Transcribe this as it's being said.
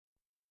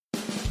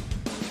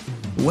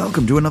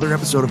Welcome to another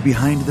episode of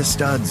Behind the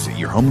Studs,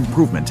 your home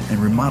improvement and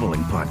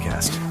remodeling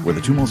podcast, where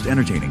the two most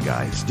entertaining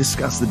guys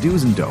discuss the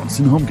do's and don'ts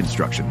in home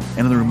construction and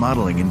in the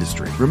remodeling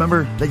industry.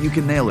 Remember that you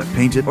can nail it,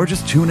 paint it, or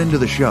just tune into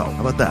the show.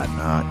 How about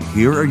that?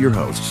 Here are your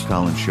hosts,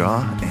 Colin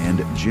Shaw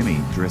and Jimmy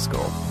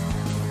Driscoll.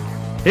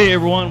 Hey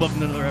everyone, welcome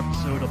to another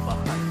episode of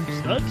Behind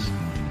the Studs.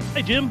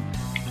 Hey Jim.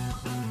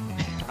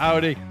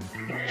 Howdy.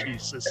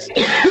 Jesus.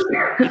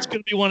 It's going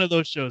to be one of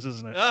those shows,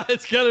 isn't it?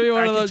 It's going to be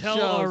one of those shows. I shows.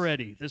 can tell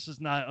already. This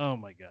is not, oh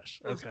my gosh.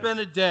 It's been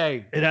a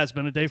day. It has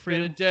been a day for you?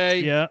 It's been a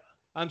day. Yeah.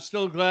 I'm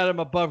still glad I'm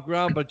above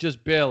ground, but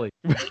just barely.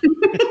 Well,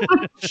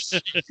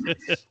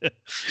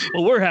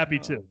 we're happy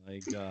too. Oh my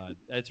God.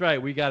 That's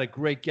right. We got a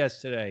great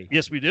guest today.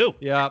 Yes, we do.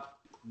 Yeah.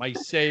 My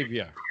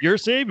savior. Your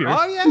savior.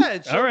 Oh, yeah.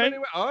 It's all right.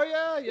 Oh,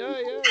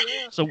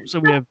 yeah. So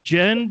we have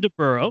Jen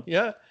DeBurrow.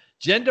 Yeah.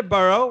 Jen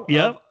DeBurrow.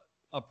 Yeah.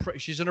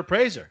 She's an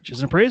appraiser.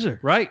 She's an appraiser.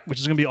 Right. Which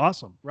is going to be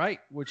awesome. Right.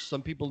 Which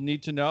some people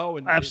need to know.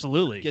 And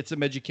absolutely. Get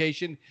some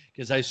education,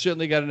 because I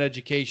certainly got an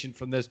education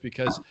from this,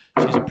 because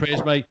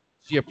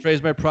she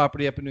appraised my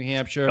property up in New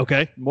Hampshire.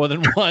 Okay. More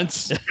than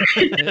once. As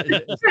a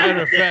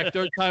matter of fact,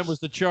 third time was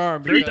the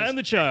charm. Third time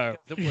the charm.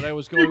 When I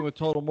was going with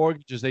Total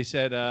Mortgages, they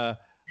said,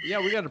 yeah,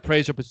 we got an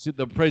appraiser, but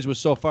the appraiser was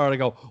so far. And I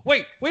go,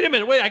 wait a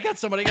minute. I got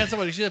somebody.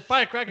 She said,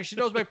 firecracker. She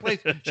knows my place.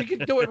 She can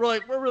do it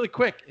really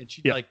quick. And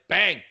she like,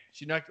 bang.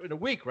 She knocked it in a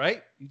week,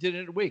 right? You did it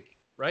in a week,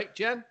 right,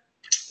 Jen?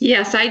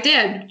 Yes, I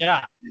did.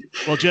 Yeah.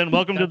 Well, Jen,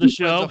 welcome to the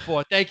show.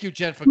 Thank you,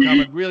 Jen, for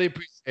coming. Really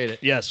appreciate it.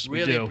 Yes, we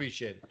really do.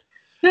 Appreciate it.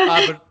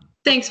 But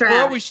thanks for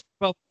having.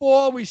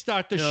 Before we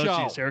start the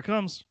show, geez, here it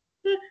comes.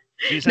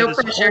 He's had No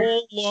this pressure.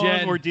 whole long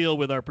Jen, ordeal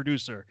with our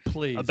producer,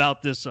 please,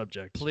 about this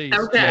subject. Please,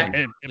 Okay.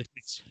 Jen, And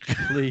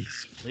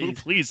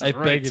please. I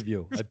right. beg of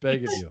you.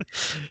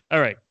 All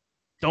right.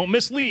 Don't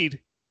mislead.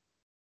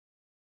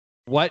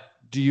 What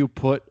do you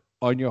put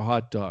on your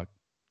hot dog?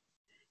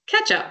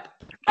 Ketchup.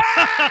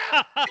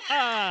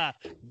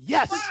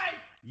 Yes.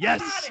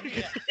 Yes.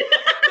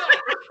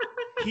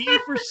 He,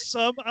 for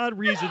some odd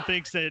reason,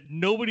 thinks that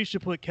nobody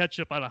should put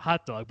ketchup on a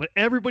hot dog, but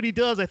everybody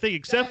does, I think,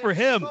 except for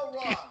him.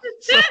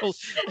 So,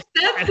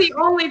 That's the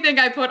only thing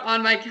I put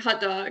on my hot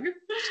dog.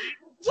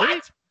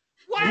 What?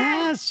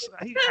 Yes.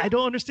 I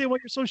don't understand why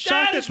you're so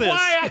shocked That at is this.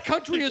 why our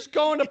country is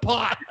going to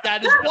pot.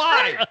 That is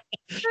why.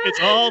 It's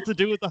all to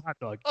do with the hot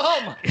dog.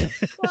 Oh my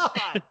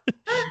God.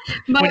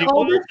 My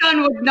oldest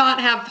son would not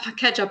have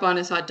ketchup on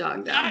his hot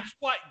dog. Though. That's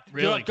what.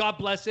 Really? You know, God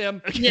bless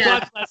him. Yeah.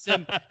 God bless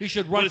him. He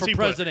should run for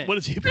president. What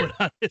does he put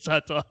on his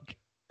hot dog?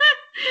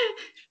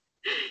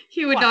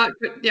 He would not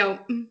put,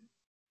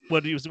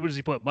 What does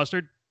he put?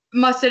 Mustard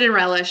mustard and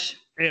relish.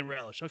 and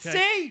relish. Okay.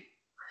 See?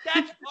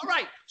 That's all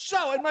right.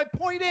 So, and my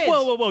point is.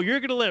 Whoa.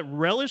 You're going to let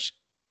relish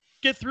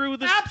get through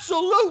this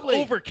Absolutely.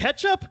 over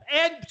ketchup?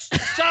 And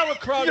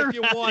sauerkraut You're if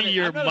you out want of it.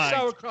 your I'm not mind. a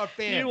sauerkraut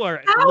fan. You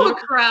are.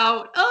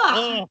 Sauerkraut. Ugh.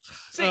 Oh,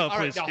 See, all right,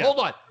 please, now yeah. hold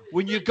on.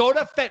 When you go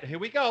to here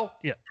we go.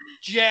 Yeah.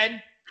 Jen,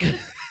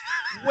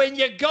 when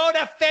you go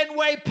to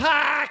Fenway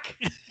Park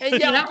and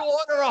you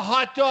order a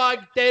hot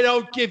dog, they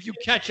don't give you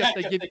ketchup.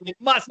 They give you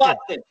mustard.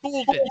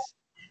 Gouldens.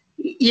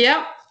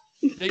 Yep.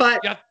 You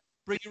But have to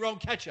bring your own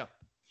ketchup.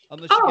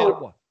 Unless you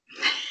get one.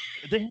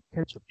 They have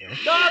ketchup there.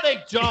 No, they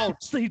don't.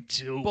 Yes, they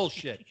do.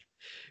 Bullshit.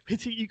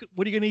 What are you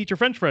going to eat your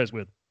French fries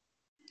with?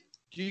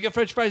 Do you get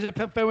French fries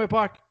at Fenway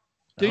Park?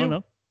 I don't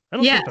know. I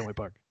don't Yes. think Fenway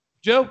Park.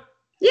 Joe?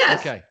 yes.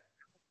 Okay.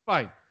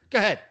 Fine. Go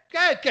ahead.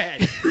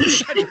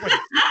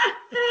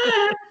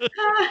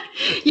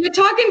 You're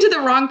talking to the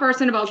wrong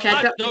person about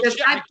ketchup No because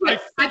shit, I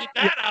figured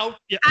that out.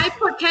 I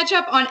put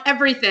ketchup on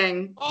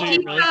everything. Oh, you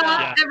Pizza, really?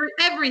 Yeah.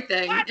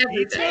 everything. What?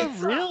 Everything.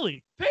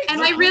 Really?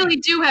 And I really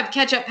do have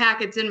ketchup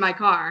packets in my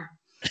car.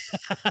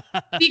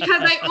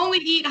 Because I only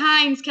eat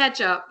Heinz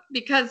ketchup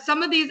because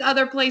some of these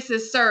other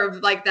places serve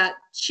like that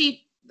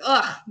cheap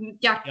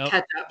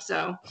ketchup.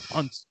 So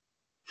Months.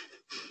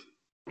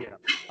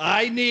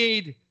 I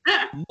need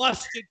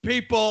mustard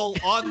people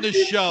on the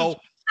show.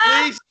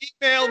 Please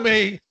email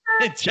me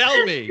and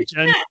tell me.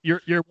 Jen,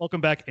 you're welcome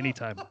back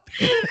anytime.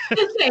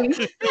 thanks.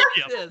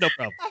 Yeah, no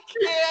problem. I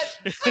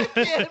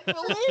can't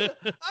believe it.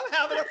 I'm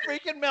having a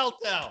freaking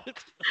meltdown.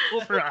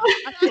 Over a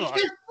hot dog.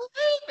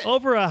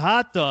 Over a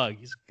hot dog.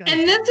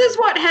 And this is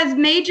what has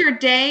made your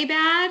day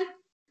bad?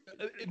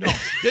 No,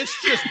 this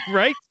just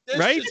right.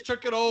 just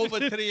took it over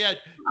to the end.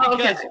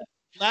 Because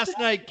last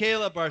night,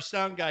 Caleb, our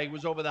sound guy,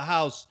 was over the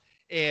house,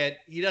 and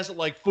he doesn't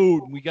like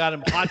food. And we got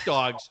him hot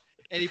dogs,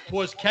 and he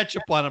pours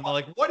ketchup on them. I'm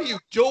like, what are you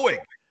doing?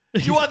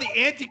 You are the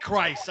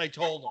Antichrist, I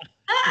told him.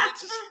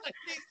 He's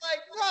like,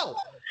 no.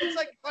 It's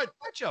like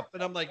ketchup.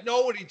 And I'm like,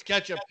 no one eats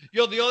ketchup.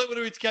 You're the only one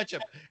who eats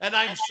ketchup. And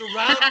I'm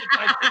surrounded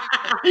by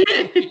people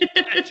who eat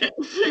ketchup.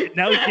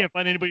 Now we can't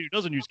find anybody who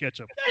doesn't use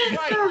ketchup. That's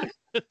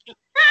right.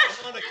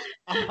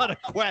 I'm on a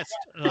quest.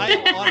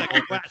 I'm on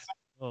a quest.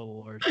 Oh,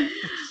 Lord.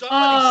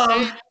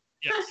 Somebody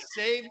Yes.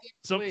 save me,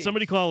 please.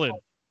 Somebody call in.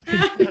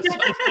 Somebody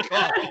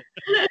call.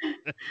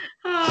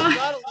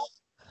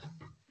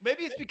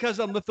 Maybe it's because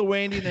I'm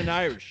Lithuanian and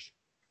Irish.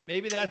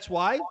 Maybe that's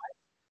why.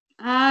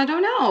 I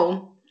don't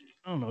know.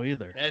 I don't know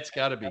either. That's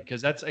got to be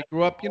because I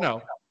grew up,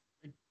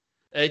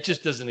 it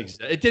just doesn't exist.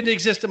 It didn't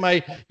exist in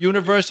my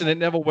universe and it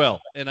never will.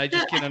 And I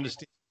just can't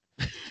understand.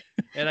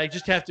 And I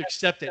just have to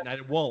accept it and I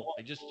won't.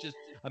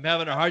 I'm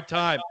having a hard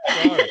time.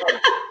 Sorry.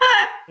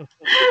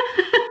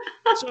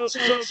 So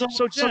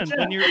Jen,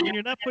 when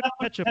you're not putting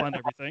ketchup on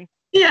everything,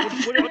 Yeah.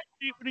 what do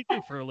you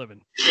do for a living?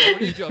 Yeah,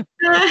 what are you doing?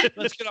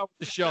 Let's get on with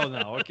the show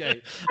now.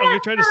 Okay. I'm gonna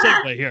try to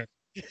segue here.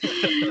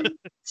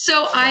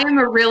 So I am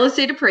a real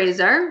estate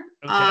appraiser.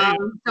 Okay.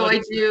 So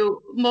I do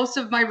most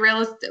of my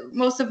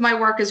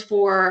work is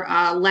for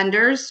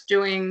lenders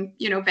doing,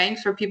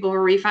 banks for people who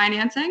are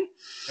refinancing.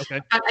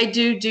 Okay. But I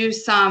do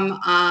some,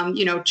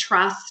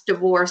 trust,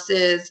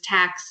 divorces,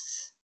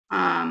 tax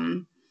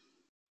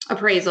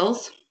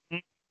appraisals.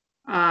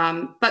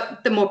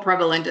 But the more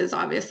prevalent is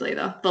obviously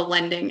the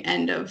lending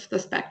end of the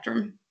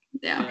spectrum.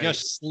 Yeah. You're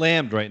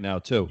slammed right now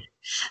too.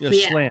 You're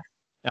Yeah. slammed.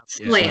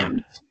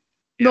 Slammed.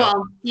 Yeah.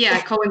 Well, yeah,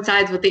 it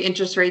coincides with the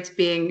interest rates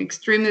being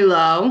extremely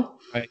low.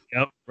 Right.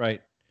 Yep.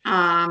 Right.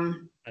 That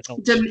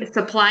helps.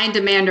 Supply and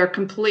demand are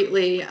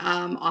completely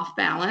off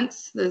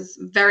balance. There's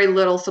very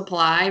little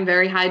supply and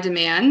very high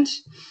demand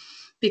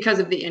because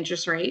of the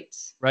interest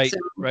rates. Right. So,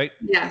 Right.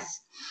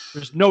 yes.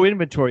 There's no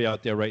inventory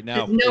out there right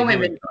now. There's no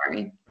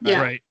inventory.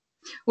 Yeah. Right.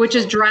 Which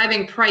is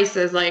driving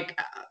prices like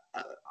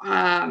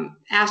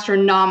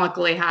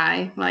astronomically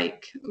high.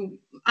 Like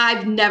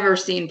I've never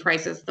seen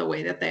prices the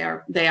way that they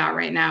are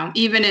right now.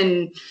 Even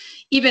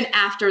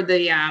after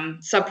the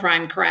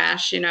subprime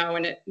crash,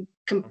 and it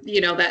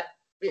that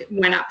it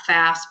went up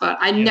fast, but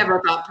I never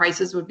thought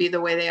prices would be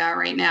the way they are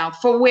right now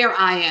for where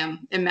I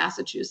am in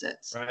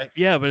Massachusetts. Right.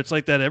 Yeah, but it's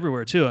like that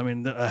everywhere too. I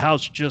mean, a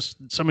house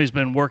somebody's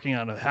been working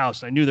on a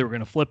house. I knew they were going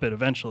to flip it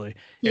eventually.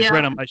 It's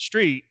right on my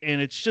street,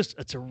 and it's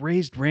a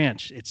raised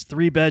ranch. It's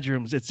 3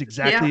 bedrooms. It's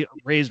exactly a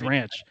raised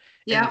ranch.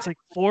 Yeah. And it's like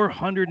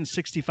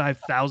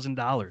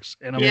 $465,000,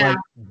 and I'm like,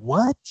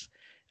 what?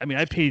 I mean,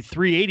 I paid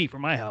 $380 for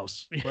my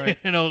house, right.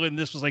 And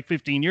this was like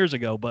 15 years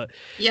ago. But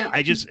yeah,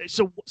 I just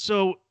so.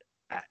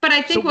 But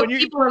I think what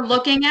people are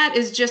looking at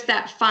is just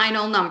that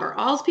final number.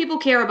 All people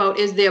care about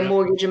is their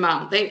mortgage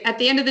amount. At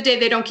the end of the day,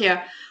 they don't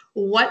care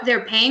what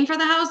they're paying for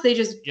the house. They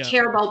just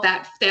care about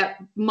that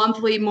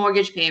monthly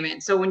mortgage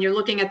payment. So when you're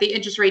looking at the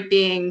interest rate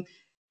being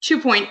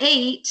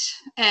 2.8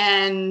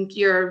 and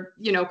you're,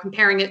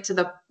 comparing it to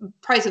the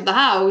price of the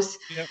house,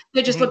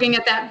 they're just looking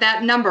at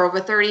that number over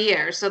 30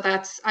 years. So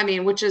that's,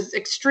 which is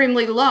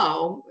extremely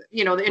low. The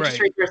interest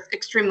rates are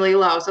extremely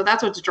low. So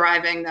that's what's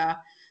driving the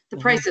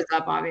prices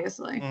up,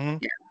 obviously.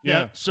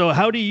 Yeah. So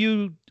how do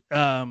you,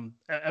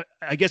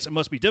 I guess it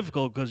must be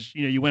difficult because,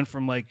 you went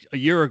from like a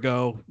year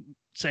ago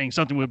saying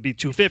something would be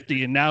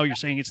 250 and now you're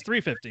saying it's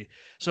 350.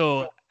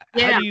 So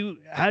how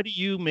do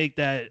you make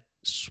that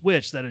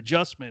switch, that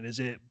adjustment? Is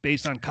it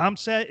based on comp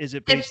set? Is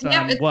it based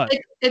on what?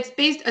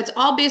 It's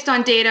all based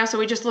on data. So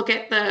we just look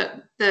at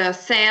the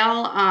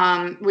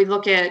sale. We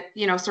look at,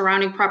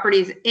 surrounding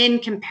properties in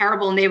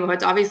comparable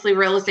neighborhoods. Obviously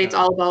real estate's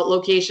all about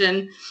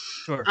location.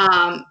 Sure.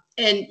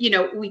 And,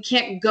 we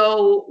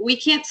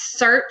can't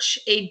search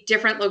a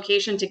different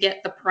location to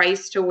get the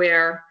price to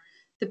where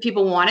the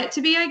people want it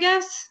to be, I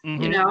guess,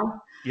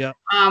 Yeah.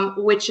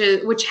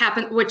 which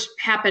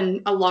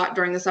happened a lot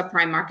during the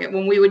subprime market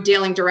when we were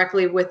dealing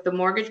directly with the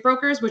mortgage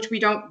brokers, which we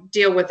don't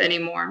deal with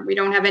anymore. We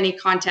don't have any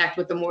contact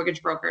with the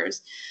mortgage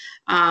brokers.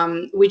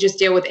 We just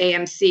deal with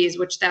AMCs,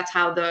 which that's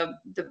how the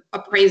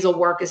appraisal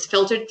work is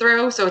filtered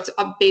through. So it's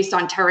based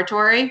on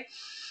territory.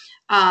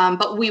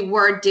 But we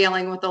were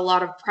dealing with a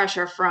lot of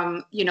pressure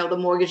from, the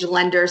mortgage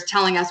lenders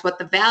telling us what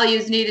the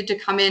values needed to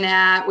come in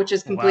at, which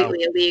is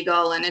completely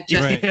illegal. And it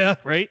just,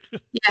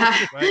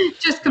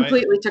 just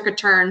completely took a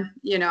turn,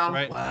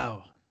 Right.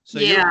 Wow. So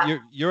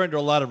you're under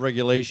a lot of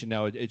regulation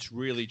now. It's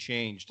really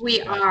changed. We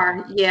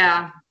are.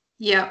 Yeah.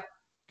 Yep.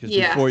 Because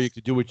before you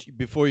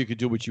could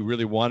do what you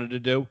really wanted to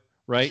do.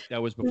 Right.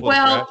 That was before.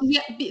 Well,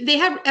 they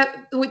have,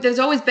 there's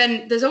always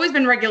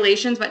been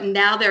regulations, but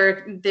now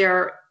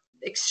they're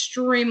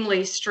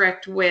extremely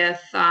strict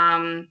with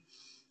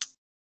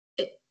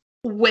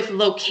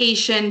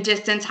location,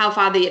 distance, how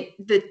far the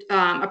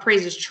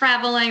appraiser's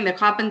traveling, the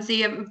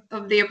competency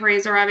of the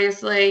appraiser,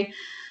 obviously.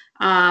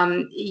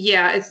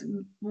 It's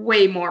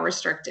way more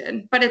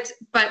restricted. But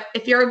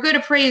if you're a good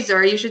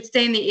appraiser, you should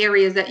stay in the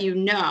areas that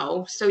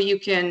so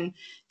you can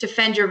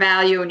defend your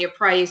value and your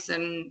price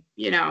and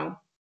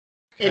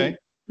and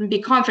be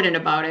confident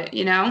about it,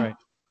 Right.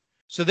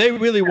 So they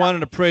really want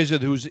an appraiser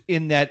who's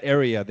in that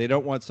area. They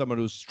don't want someone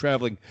who's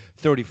traveling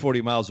 30,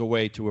 40 miles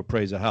away to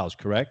appraise a house,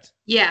 correct?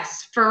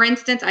 Yes. For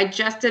instance, I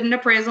just did an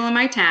appraisal in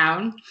my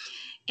town,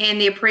 and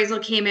the appraisal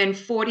came in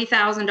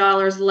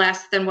 $40,000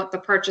 less than what the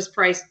purchase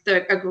price,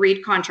 the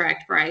agreed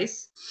contract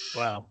price.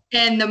 Wow.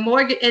 And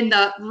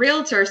the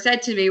realtor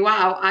said to me,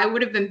 wow, I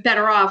would have been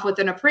better off with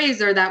an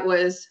appraiser that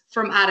was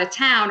from out of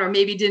town or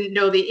maybe didn't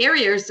know the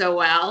area so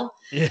well.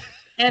 Yeah.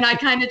 And I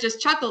kind of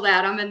just chuckled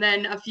at him. And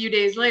then a few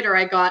days later,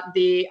 I got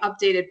the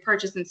updated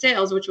purchase and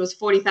sales, which was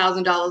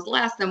 $40,000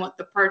 less than what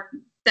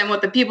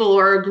the people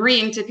were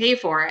agreeing to pay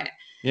for it.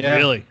 Yeah.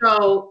 Really?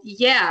 So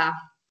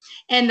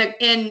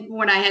And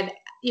when I had,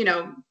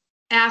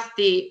 asked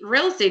the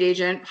real estate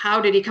agent,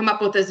 how did he come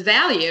up with this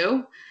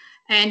value?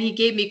 And he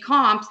gave me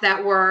comps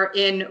that were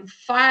in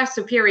far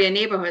superior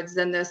neighborhoods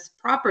than this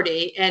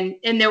property. And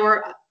there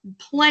were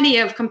plenty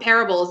of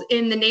comparables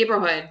in the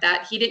neighborhood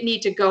that he didn't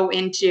need to go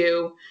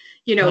into,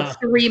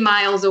 3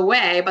 miles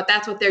away, but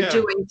that's what they're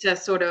doing to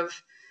sort of,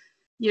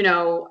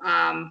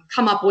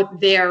 come up with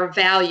their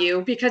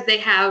value, because they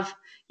have,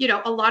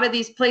 a lot of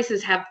these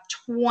places have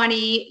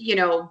 20,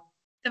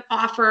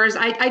 offers.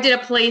 I did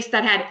a place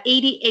that had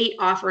 88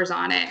 offers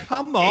on it.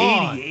 Come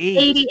on.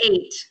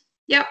 88.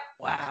 Yep.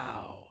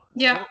 Wow.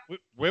 Yeah.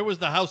 Where was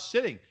the house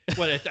sitting?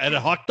 What, at a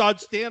hot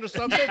dog stand or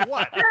something?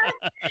 What?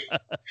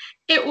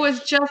 It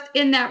was just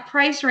in that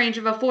price range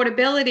of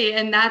affordability,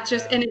 and that's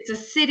just, and it's a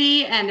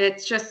city, and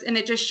it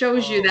just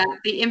shows you that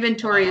the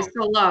inventory is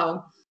so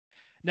low.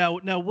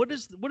 Now, what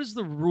is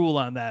the rule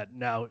on that?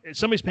 Now, if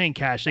somebody's paying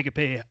cash, they could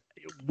pay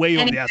way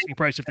over the asking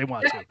price if they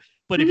want to.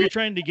 But if you're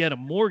trying to get a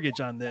mortgage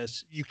on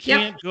this, you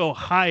can't go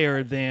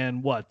higher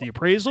than what? The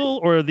appraisal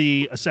or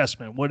the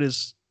assessment? What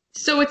is?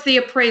 So it's the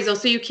appraisal.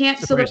 So you can't.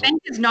 So the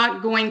bank is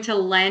not going to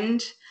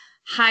lend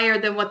higher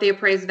than what the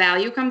appraised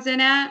value comes in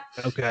at.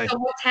 Okay. So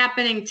what's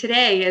happening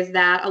today is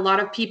that a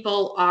lot of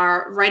people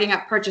are writing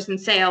up purchase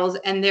and sales,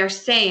 and they're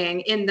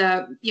saying in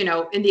the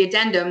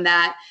addendum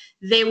that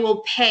they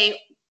will pay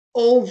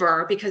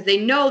over because they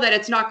know that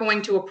it's not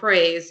going to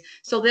appraise.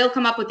 So they'll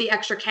come up with the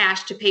extra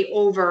cash to pay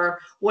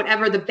over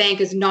whatever the bank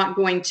is not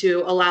going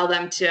to allow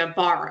them to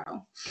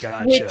borrow.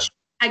 Gotcha. Which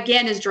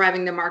again is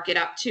driving the market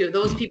up too.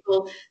 Those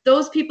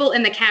people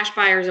and the cash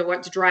buyers are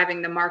what's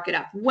driving the market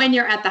up when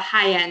you're at the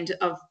high end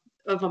of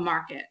a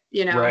market,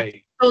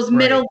 Right. Those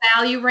middle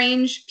value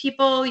range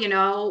people,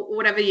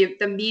 whatever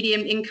the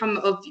median income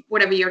of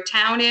whatever your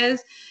town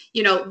is,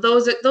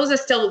 those are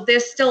still,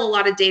 there's still a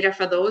lot of data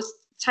for those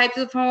types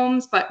of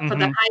homes, but for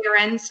the higher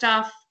end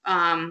stuff,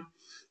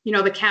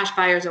 the cash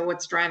buyers are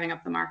what's driving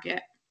up the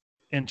market.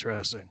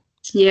 Interesting.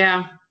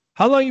 Yeah.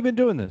 How long have you been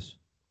doing this?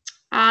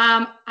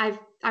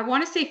 I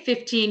want to say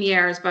 15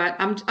 years, but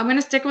I'm going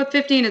to stick with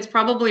 15. It's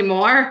probably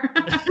more.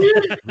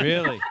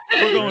 Really?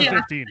 We're going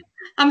 15.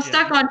 I'm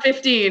stuck on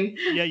 15.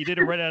 Yeah, you did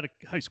it right out of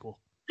high school.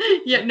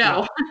 Yeah,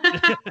 no.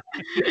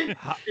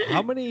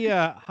 How many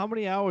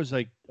hours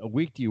like a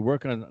week do you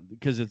work on?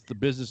 Because the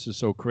business is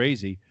so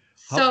crazy.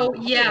 So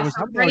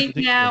right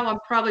now I'm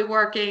probably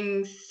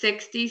working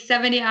 60,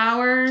 70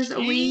 hours a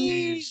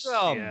week.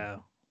 Yeah.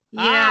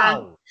 Yeah.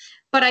 Ow.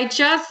 But I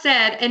just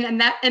said,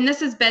 and this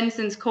has been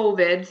since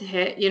COVID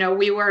hit,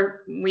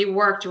 we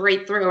worked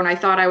right through, and I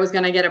thought I was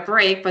going to get a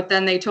break, but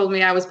then they told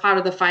me I was part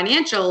of the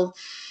financial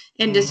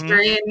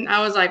industry. And I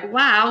was like,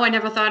 wow, I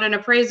never thought an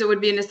appraiser would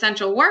be an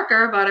essential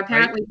worker, but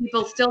apparently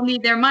people still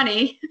need their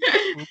money.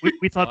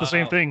 we thought the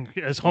same thing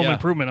as home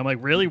improvement. I'm like,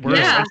 really? We're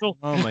essential?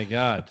 Oh my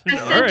God.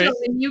 Essential. Right.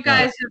 And you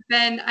guys have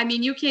been,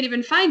 you can't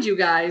even find you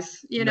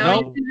guys,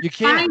 No, you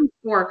can't find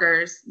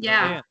workers.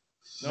 Yeah.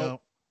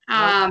 No.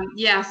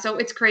 So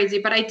it's crazy,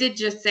 but I did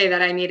just say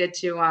that I needed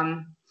to,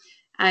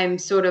 I'm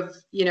sort of,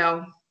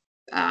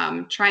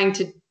 trying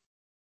to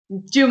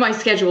do my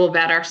schedule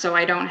better so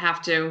I don't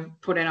have to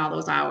put in all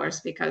those hours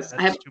because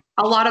I have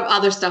a lot of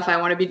other stuff I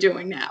want to be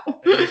doing now.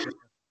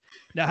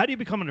 Now, how do you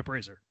become an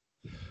appraiser?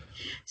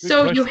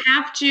 So you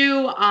have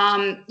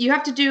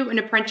to do an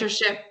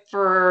apprenticeship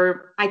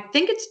for, I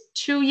think it's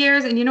 2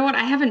 years. And you know what?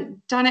 I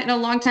haven't done it in a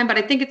long time, but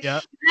I think you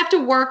have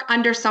to work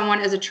under someone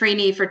as a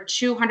trainee for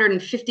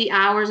 250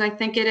 hours, I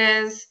think it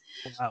is,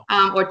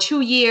 or 2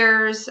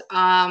 years.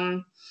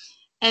 And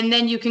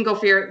then you can go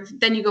for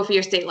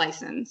your state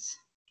license.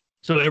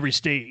 So every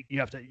state you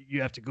have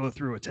to go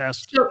through a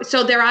test.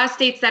 So there are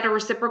states that are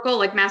reciprocal,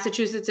 like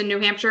Massachusetts and New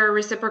Hampshire are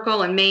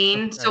reciprocal, and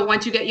Maine. Okay. So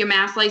once you get your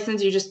Mass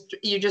license, you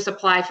just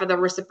apply for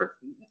the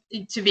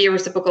to be a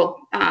reciprocal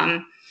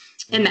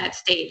in that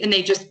state, and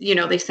they just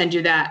they send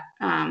you that.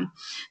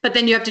 But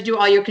then you have to do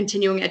all your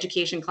continuing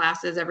education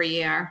classes every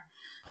year,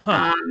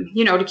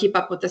 to keep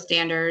up with the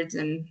standards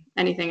and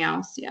anything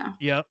else. Yeah.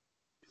 Yep.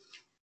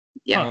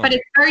 Yeah, but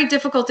it's very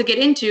difficult to get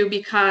into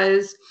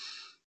because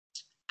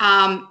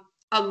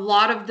a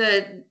lot of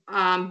the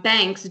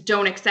banks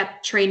don't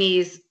accept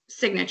trainees'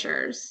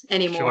 signatures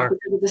anymore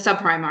because of the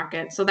subprime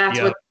market. So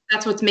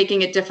that's what's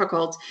making it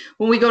difficult.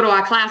 When we go to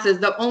our classes,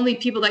 the only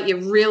people that you're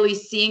really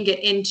seeing get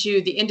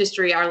into the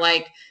industry are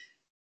like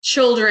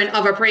children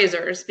of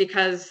appraisers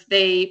because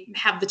they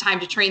have the time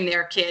to train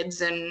their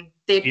kids and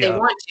they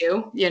want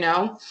to,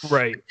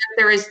 Right.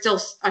 There is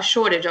still a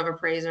shortage of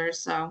appraisers.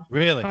 So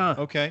really,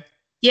 okay.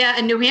 Yeah,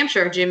 in New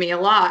Hampshire, Jimmy, a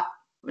lot.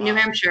 Wow. New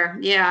Hampshire.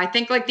 Yeah, I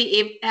think like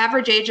the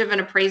average age of an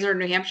appraiser in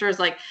New Hampshire is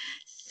like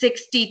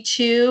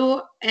 62.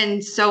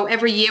 And so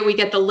every year we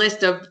get the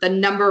list of the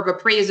number of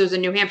appraisers in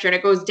New Hampshire, and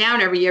it goes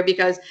down every year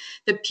because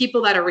the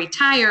people that are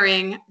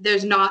retiring,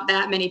 there's not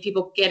that many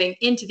people getting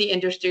into the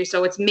industry.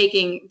 So it's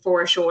making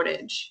for a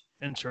shortage.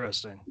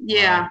 Interesting.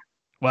 Yeah.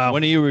 Wow.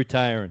 When are you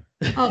retiring?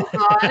 Oh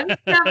God,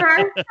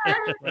 never.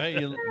 Right?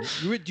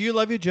 Do you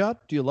love your job?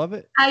 Do you love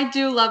it? I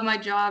do love my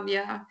job.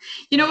 Yeah.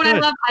 You know what I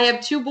Good. love? I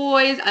have 2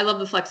 boys. I love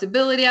the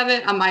flexibility of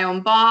it. I'm my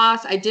own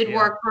boss. I did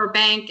work for a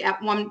bank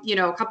at one,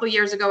 a couple of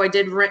years ago. I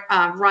did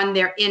run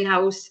their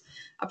in-house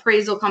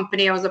appraisal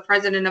company. I was the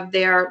president of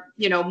their,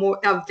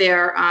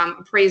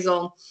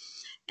 appraisal.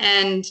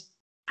 And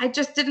I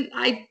just didn't,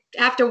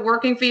 after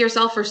working for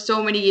yourself for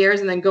so many years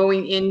and then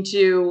going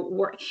into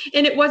work,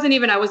 and it wasn't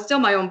even, I was still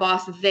my own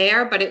boss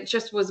there, but it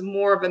just was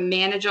more of a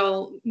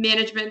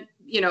management,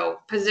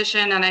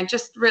 position. And I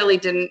just really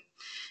didn't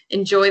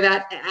enjoy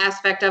that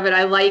aspect of it.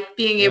 I like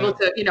being able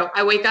to,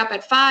 I wake up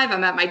at 5,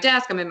 I'm at my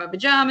desk, I'm in my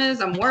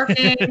pajamas, I'm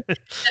working.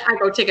 I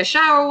go take a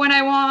shower when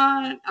I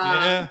want.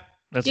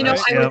 That's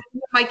nice. Yep.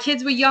 My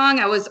kids were young.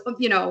 I was,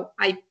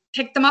 I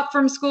picked them up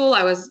from school.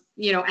 I was,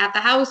 at the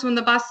house when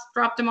the bus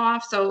dropped them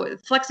off. So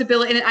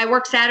flexibility, and I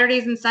work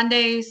Saturdays and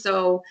Sundays.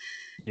 So,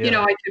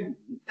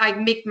 I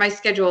make my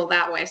schedule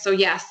that way. So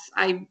yes,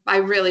 I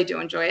really do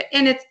enjoy it.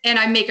 And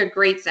I make a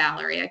great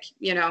salary.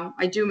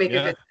 I do make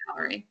a good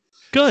salary.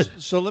 Good.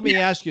 So let me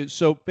ask you.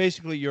 So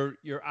basically your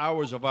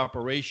hours of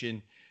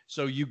operation,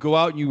 so you go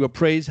out and you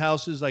appraise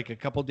houses like a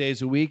couple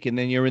days a week, and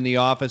then you're in the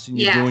office and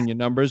you're doing your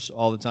numbers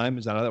all the time.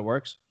 Is that how that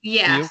works?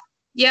 Yes.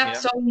 Yeah.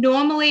 So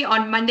normally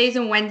on Mondays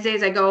and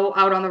Wednesdays, I go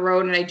out on the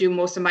road and I do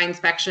most of my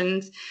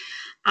inspections.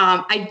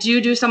 I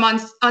do some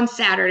on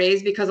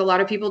Saturdays because a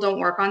lot of people don't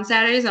work on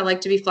Saturdays. I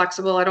like to be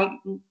flexible. I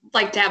don't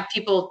like to have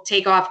people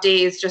take off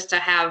days just to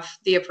have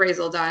the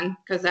appraisal done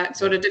because that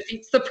sort of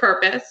defeats the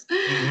purpose.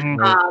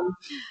 Mm-hmm.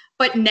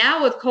 But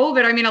now with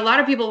COVID, a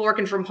lot of people are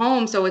working from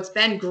home. So it's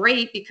been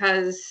great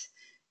because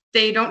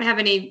they don't have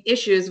any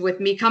issues with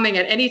me coming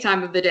at any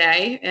time of the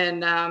day.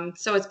 And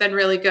so it's been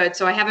really good.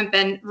 So I haven't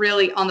been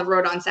really on the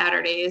road on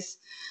Saturdays,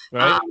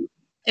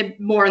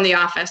 more in the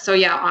office. So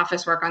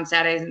office work on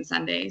Saturdays and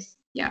Sundays.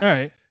 Yeah. All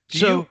right.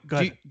 Do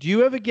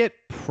you ever get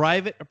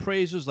private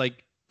appraisers?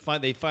 Like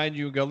they find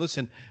you and go,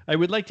 listen, I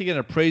would like to get an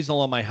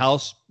appraisal on my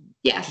house.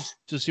 Yes.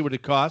 To see what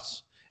it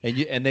costs.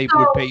 And they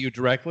would pay you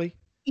directly?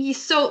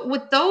 So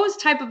with those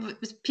type of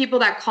people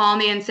that call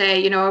me and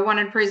say, I want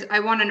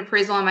an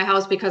appraisal on my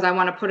house because I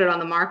want to put it on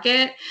the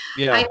market.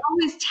 Yeah. I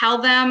always tell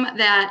them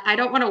that I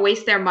don't want to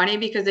waste their money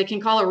because they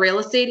can call a real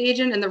estate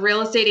agent and the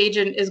real estate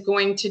agent is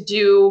going to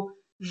do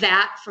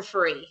that for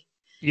free.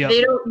 Yep.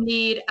 They don't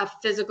need a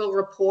physical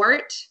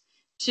report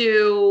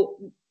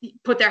to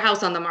put their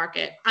house on the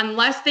market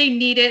unless they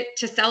need it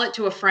to sell it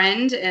to a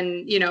friend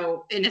and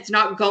and it's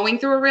not going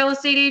through a real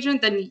estate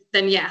agent,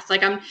 then yes.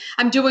 Like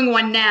I'm doing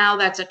one now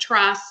that's a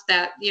trust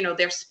that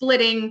they're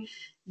splitting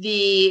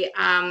the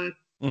I'm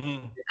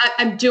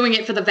doing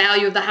it for the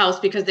value of the house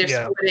because they're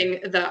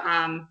splitting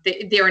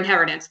their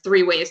inheritance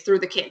 3 ways through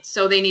the kids,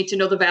 so they need to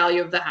know the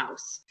value of the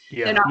house.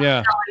 They're not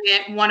selling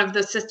it. One of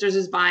the sisters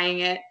is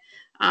buying it.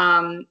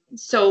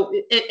 So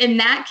in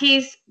that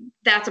case,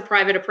 that's a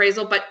private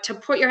appraisal, but to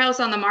put your house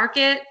on the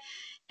market,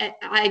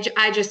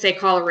 I just say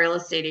call a real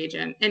estate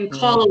agent and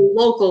call a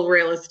local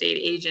real estate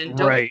agent.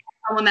 Don't call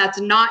someone that's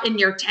not in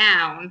your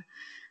town,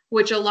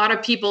 which a lot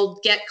of people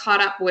get caught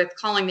up with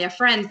calling their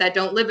friends that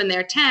don't live in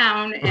their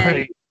town.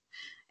 And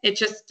it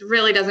just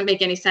really doesn't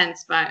make any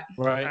sense. But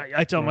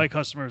I tell my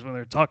customers when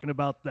they're talking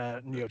about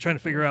that and trying to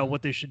figure out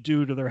what they should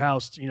do to their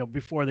house,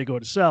 before they go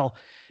to sell.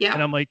 Yeah.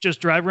 And I'm like,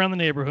 just drive around the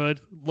neighborhood,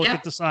 look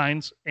at the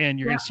signs, and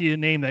you're gonna see a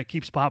name that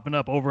keeps popping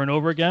up over and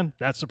over again.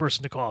 That's the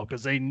person to call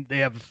because they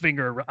have a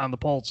finger on the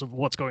pulse of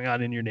what's going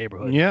on in your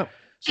neighborhood. Yeah.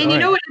 So,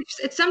 and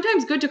it's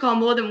sometimes good to call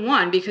more than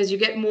one because you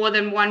get more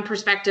than one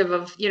perspective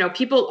of,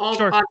 people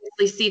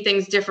obviously see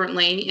things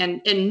differently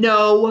and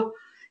know.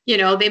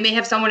 They may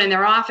have someone in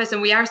their office,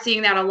 and we are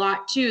seeing that a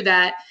lot too,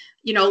 that,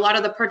 a lot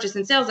of the purchase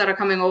and sales that are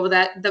coming over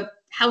that the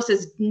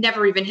houses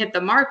never even hit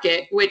the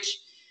market, which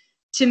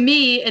to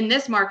me in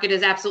this market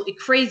is absolutely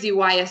crazy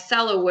why a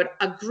seller would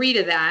agree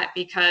to that,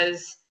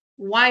 because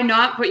why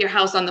not put your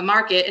house on the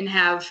market and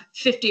have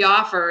 50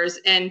 offers?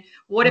 And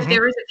what if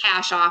there is a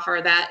cash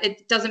offer that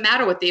it doesn't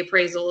matter what the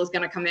appraisal is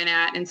going to come in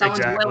at and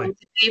someone's willing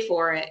to pay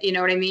for it? You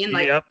know what I mean?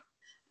 Like,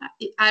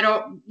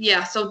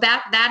 so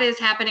that is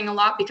happening a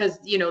lot because,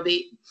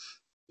 the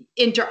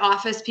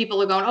inter-office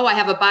people are going, I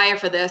have a buyer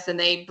for this, and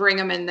they bring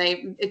them and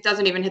it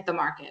doesn't even hit the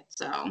market.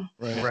 So,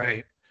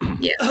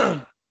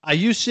 yeah. Are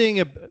you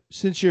seeing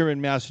since you're in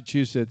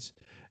Massachusetts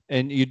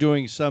and you're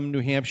doing some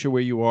New Hampshire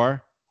where you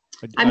are?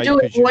 I'm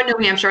doing more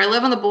New Hampshire. I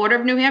live on the border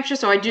of New Hampshire,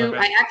 so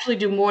I actually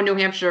do more New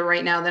Hampshire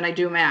right now than I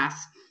do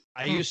Mass.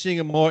 Are you seeing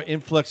a more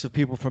influx of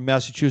people from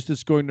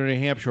Massachusetts going to New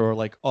Hampshire, or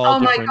like all? Oh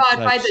my God!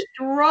 Types? By the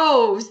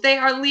droves, they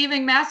are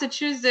leaving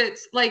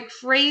Massachusetts like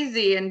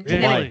crazy and New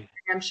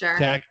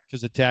Hampshire.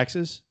 Because of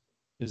taxes?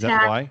 Is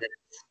that why?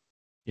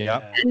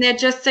 Yeah. And they're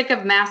just sick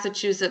of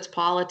Massachusetts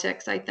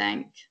politics, I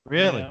think.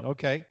 Really? Yeah.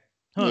 Okay.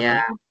 Huh.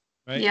 Yeah.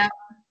 Right. Yeah.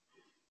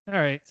 All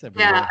right.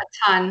 Yeah,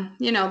 a ton.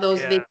 Those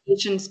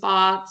vacation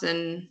spots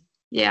and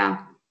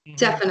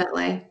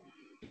definitely.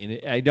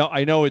 And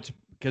I know it's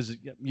because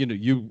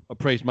you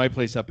appraised my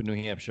place up in New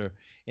Hampshire,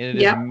 and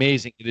it is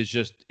amazing. It's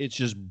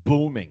just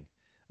booming.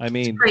 I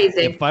mean,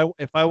 crazy. if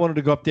I wanted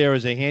to go up there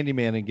as a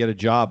handyman and get a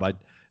job,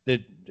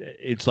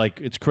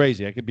 it's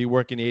crazy. I could be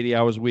working 80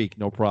 hours a week,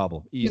 no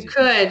problem. Easy. You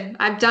could.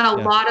 I've done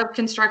a lot of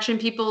construction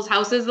people's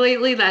houses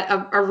lately that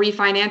are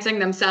refinancing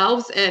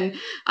themselves, and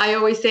I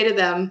always say to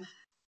them,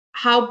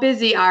 "How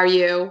busy are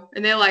you?"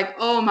 And they're like,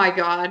 "Oh my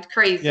God,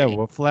 crazy." Yeah,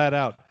 well, flat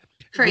out.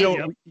 Crazy. You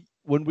know,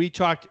 when we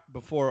talked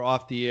before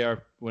off the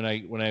air, when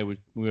we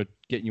were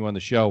getting you on the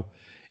show,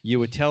 you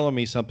were telling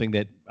me something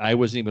that I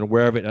wasn't even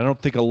aware of it. I don't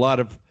think a lot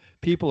of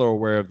people are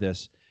aware of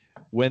this.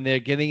 When they're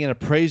getting an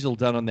appraisal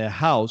done on their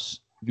house,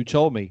 you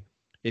told me,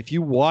 if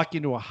you walk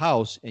into a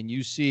house and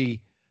you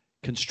see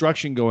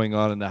construction going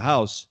on in the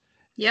house,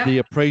 the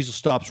appraisal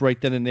stops right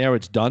then and there.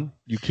 It's done.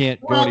 You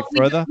can't go any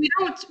further.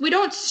 We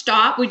don't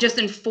stop. We just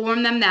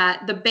inform them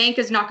that the bank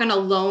is not going to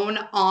loan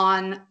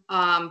on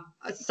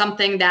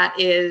something that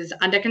is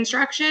under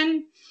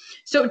construction.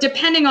 So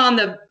depending on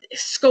the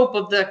scope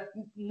of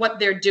what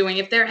they're doing,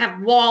 if they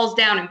have walls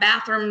down and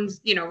bathrooms,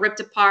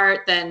 ripped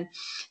apart, then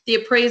the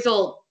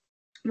appraisal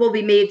will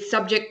be made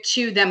subject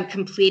to them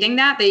completing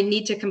that. They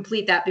need to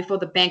complete that before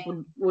the bank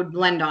would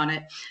lend on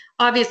it.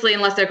 Obviously,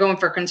 unless they're going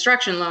for a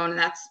construction loan,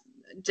 that's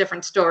a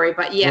different story.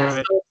 But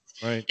yes,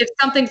 if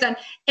something's done,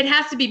 it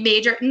has to be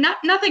major,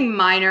 nothing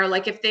minor.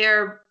 Like if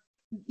they're,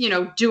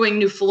 doing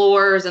new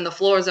floors and the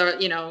floors are,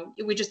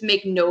 we just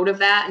make note of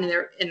that, and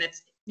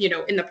it's,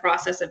 in the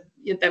process of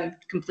them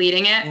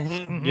completing it.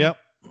 Mm-hmm. Yep.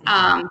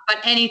 But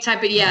any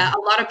type of, a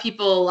lot of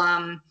people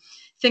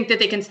think that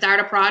they can start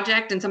a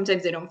project and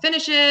sometimes they don't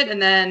finish it.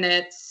 And then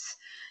it's,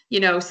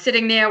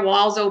 sitting there,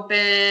 walls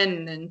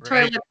open and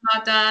toilets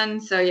not done.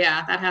 So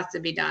that has to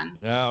be done.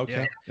 Yeah. Okay.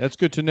 Yeah. That's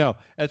good to know.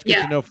 That's good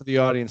to know for the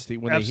audience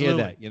when they hear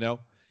that, because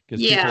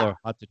people are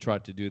hot to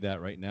trot to do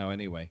that right now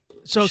anyway.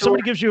 So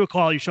somebody gives you a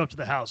call, you show up to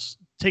the house.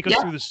 Take us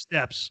through the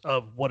steps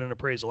of what an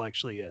appraisal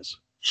actually is.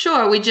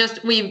 Sure.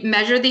 We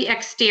measure the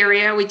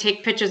exterior. We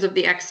take pictures of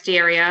the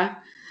exterior.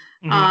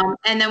 Mm-hmm.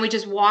 And then we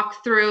just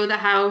walk through the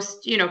house,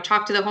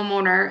 talk to the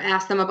homeowner,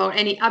 ask them about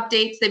any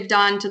updates they've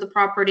done to the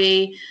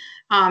property,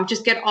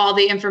 just get all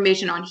the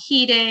information on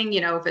heating,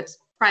 if it's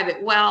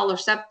private well or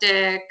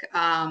septic,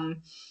 and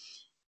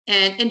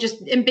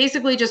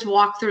basically just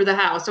walk through the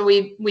house. So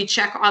we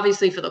check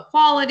obviously for the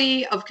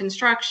quality of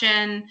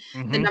construction,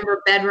 the number of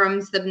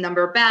bedrooms, the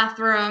number of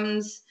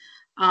bathrooms.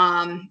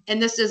 And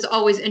this is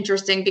always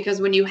interesting because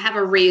when you have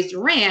a raised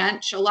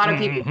ranch, a lot of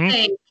people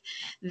think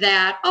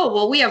that,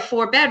 we have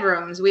 4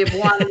 bedrooms. We have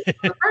one on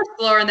the first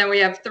floor and then we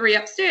have 3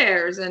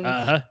 upstairs. And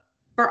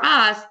for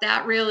us,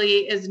 that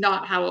really is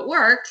not how it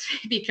works,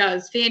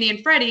 because Fannie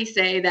and Freddie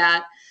say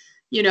that,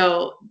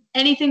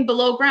 anything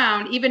below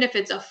ground, even if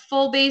it's a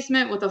full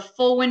basement with a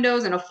full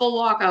windows and a full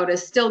walkout,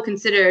 is still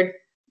considered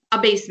a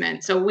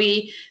basement. So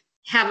we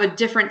have a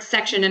different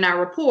section in our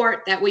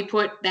report that we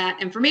put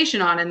that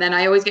information on. And then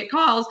I always get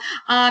calls,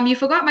 you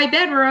forgot my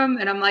bedroom.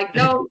 And I'm like,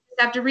 no, you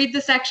have to read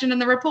the section in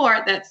the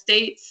report that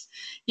states,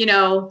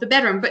 the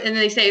bedroom. And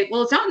they say,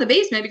 well, it's not in the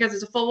basement because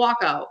it's a full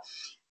walkout.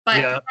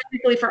 But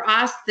technically for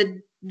us,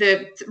 the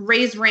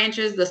raised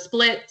ranches, the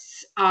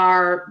splits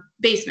are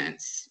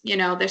basements,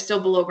 they're still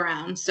below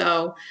ground.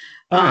 So,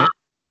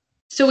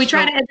 so we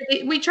try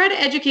to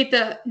educate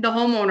the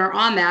homeowner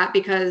on that,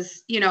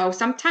 because,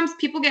 sometimes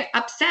people get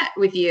upset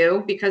with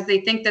you because they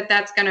think that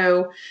that's going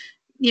to,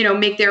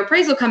 make their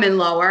appraisal come in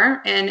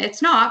lower. And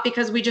it's not,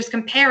 because we just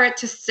compare it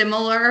to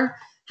similar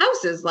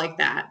houses like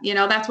that.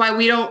 That's why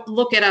we don't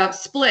look at a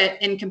split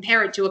and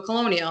compare it to a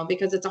colonial,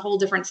 because it's a whole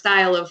different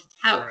style of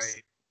house.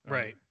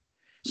 Right.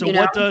 So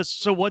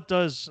what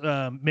does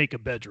make a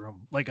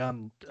bedroom, like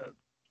on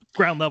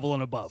ground level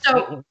and above?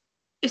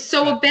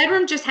 So a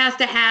bedroom just has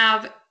to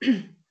have,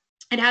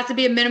 it has to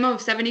be a minimum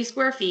of 70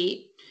 square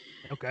feet.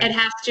 Okay. It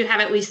has to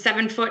have at least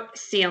 7-foot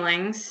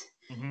ceilings.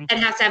 It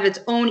has to have its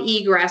own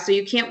egress. So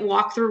you can't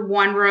walk through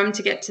one room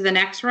to get to the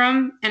next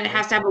room. And it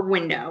has to have a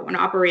window, an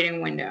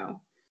operating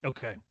window.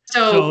 Okay.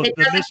 So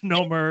the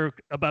misnomer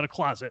about a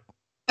closet.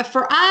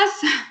 For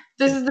us,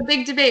 this is the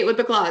big debate with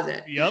the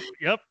closet. Yep.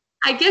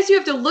 I guess you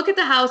have to look at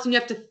the house and you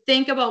have to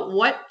think about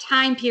what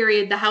time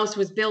period the house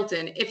was built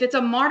in. If it's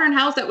a modern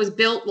house that was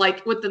built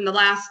like within the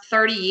last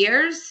 30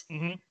 years,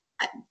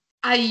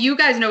 you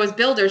guys know as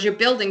builders, you're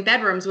building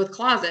bedrooms with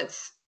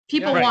closets.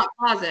 People want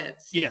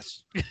closets.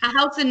 Yes. A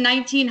house in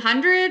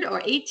 1900 or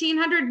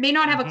 1800 may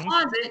not have a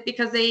closet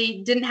because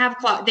they didn't have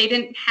they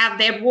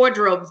had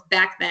wardrobes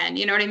back then.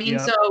 You know what I mean?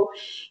 Yep. So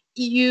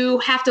you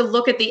have to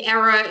look at the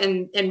era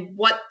and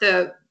what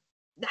the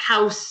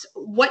house,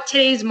 what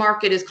today's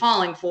market is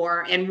calling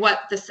for, and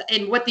what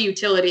the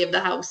utility of the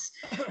house,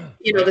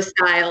 the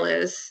style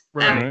is.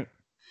 Right.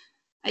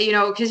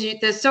 Because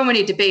there's so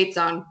many debates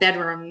on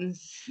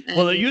bedrooms.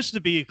 Well, it used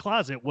to be a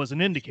closet was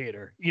an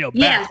indicator,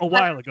 back a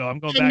while ago. I'm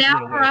going back. And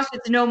now for us,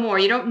 it's no more.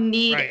 You don't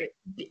need it.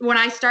 When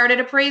I started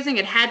appraising,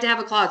 it had to have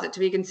a closet to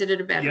be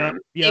considered a bedroom.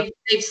 Yep.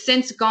 They've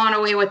since gone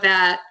away with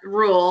that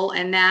rule,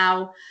 and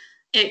now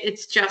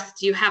it's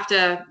just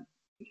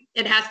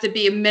it has to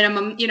be a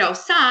minimum,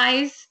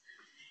 size.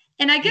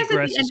 And I guess at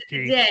Egress the end is of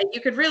the key. day,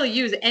 you could really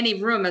use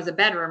any room as a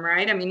bedroom,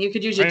 right? I mean, you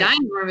could use your Right.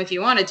 dining room if you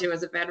wanted to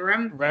as a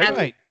bedroom. Right.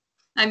 Right.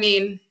 I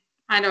mean,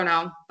 I don't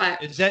know,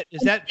 but Is that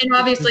and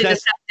obviously the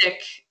does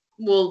septic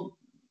will,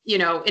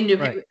 in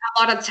Right. a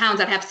lot of towns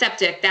that have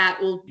septic, that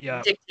will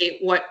Yeah.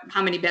 dictate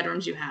how many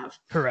bedrooms you have.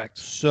 Correct.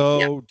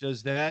 so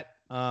does that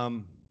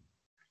damn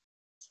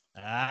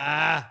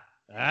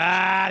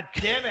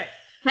it.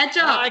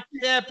 Ketchup. I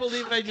can't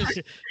believe I just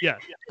Yeah.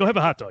 Go have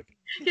a hot dog.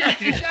 Yeah.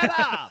 shut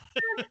up.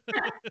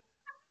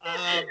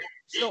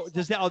 So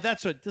does that? Oh,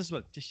 that's what. This is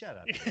what. Just shut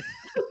up.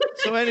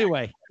 So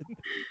anyway,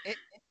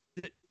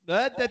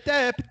 does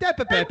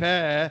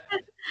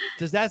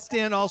that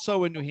stand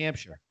also in New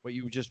Hampshire? What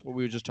we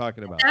were just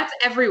talking about. That's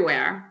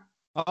everywhere.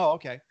 Oh,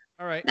 okay.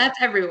 All right. That's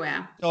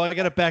everywhere. So I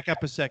got to back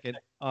up a second.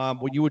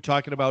 When you were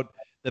talking about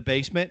the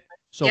basement,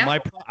 so Yeah.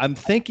 I'm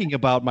thinking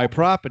about my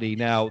property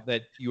now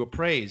that you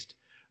appraised,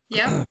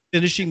 Yep.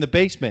 finishing the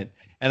basement,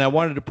 and I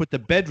wanted to put the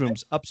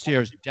bedrooms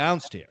upstairs,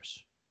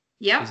 downstairs.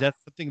 Yep. Is that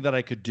something that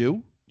I could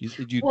do?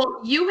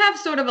 Well, you have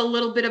sort of a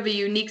little bit of a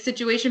unique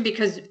situation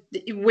because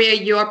where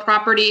your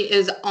property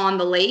is on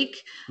the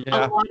lake, a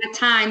lot of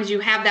times you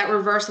have that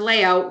reverse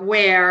layout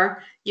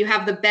where you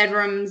have the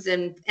bedrooms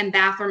and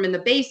bathroom in the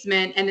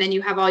basement, and then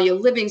you have all your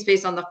living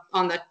space on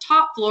the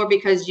top floor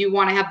because you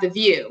want to have the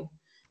view.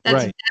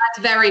 That's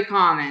very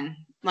common.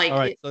 Like, all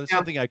right, so it's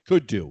something I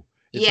could do.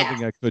 It's Yeah.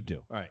 something I could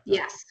do. All right.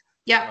 Yes.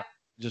 Yep.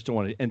 Just don't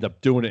want to end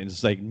up doing it and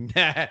it's like,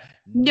 nah,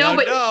 No,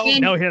 but no.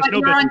 No, he has but no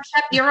you're on bedrooms.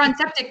 you're on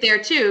septic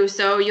there too,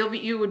 so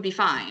you would be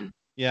fine.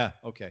 Yeah.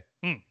 Okay.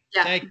 Yeah.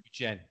 Thank you,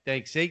 Jen.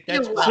 Thanks. See, You're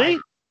that's welcome. See?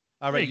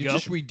 all There right. you You go.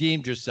 just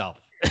redeemed yourself.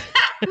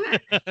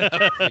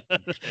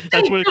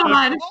 That's what it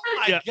God. Oh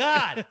my Yeah.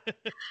 God.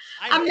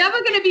 I'm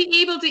never going to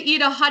be able to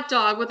eat a hot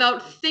dog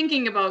without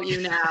thinking about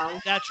you now.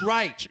 That's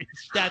right.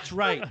 That's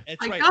right.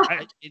 That's My right.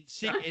 God.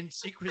 In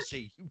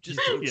secrecy, you just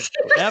Yeah.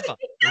 ever,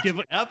 Give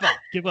up, ever.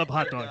 give up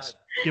hot dogs.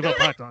 Give up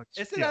hot dogs.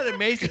 Isn't Yeah. that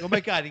amazing? Oh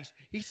my God,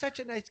 he's such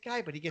a nice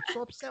guy, but he gets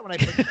so upset when I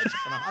put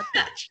ketchup on a hot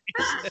dog.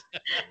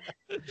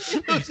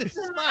 Loses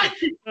his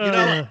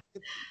mind.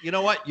 You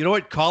know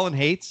what? Colin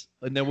hates,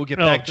 and then we'll get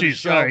Oh, back to the geez.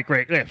 show. All right,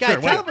 great. Yeah, Guys,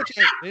 sure. tell wait. him what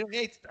you hate. He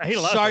hates I hate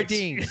a lot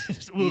sardines. of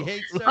things. He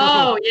hates sardines.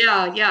 Oh,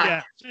 yeah.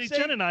 Yeah. See,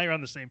 Jen and I are on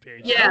the same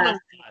page. Yeah. I don't know.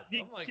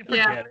 You, Oh my you God.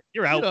 forget Yeah. it.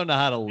 You're You out. don't know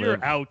how to live.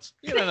 You're out.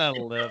 You don't know how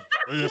to live.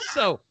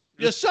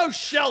 You're so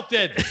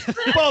sheltered,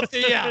 both of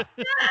you.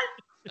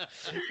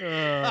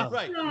 All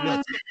right,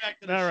 let's get back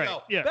to the All right,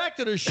 show. yeah. Back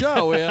to the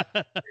show here.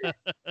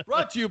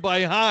 Brought to you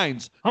by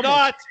Heinz. Hummel.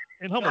 Not.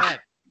 And Go Hummel. ahead.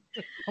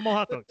 Hummel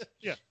hot dogs.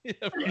 Yeah. Yeah,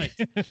 right.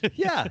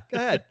 Yeah, go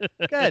ahead.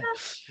 Go ahead.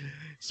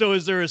 So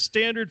is there a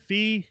standard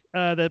fee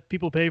that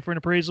people pay for an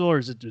appraisal, or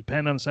does it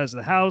depend on the size of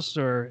the house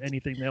or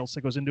anything else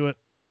that goes into it?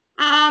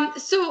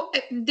 So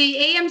the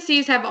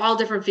AMCs have all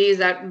different fees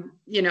that,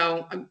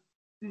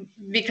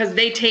 because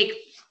they take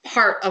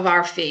part of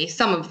our fee,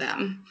 some of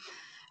them.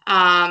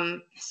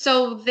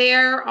 So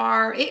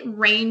it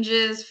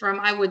ranges from,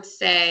 I would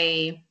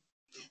say,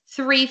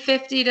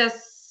 $350 to,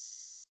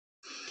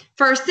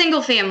 for a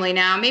single family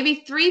now,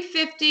 maybe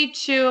 $350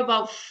 to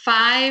about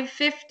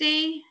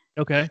 $550.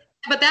 Okay.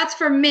 But that's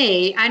for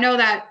me. I know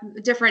that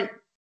different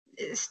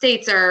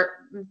states are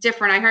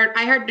different.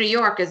 I heard New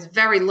York is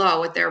very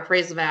low with their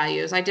appraisal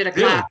values. I did a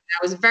class. I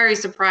was very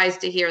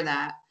surprised to hear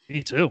that.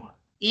 Me too.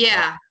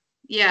 Yeah.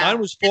 Yeah. Mine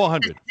was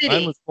 400. City.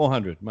 Mine was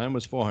 400. Mine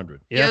was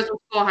 400. Yeah. Yours was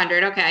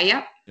 400. Okay.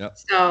 Yep. Yep.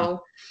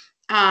 So,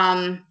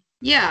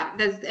 yeah.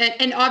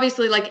 And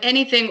obviously, like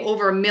anything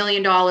over $1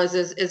 million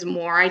is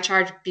more. I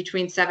charge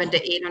between $700 to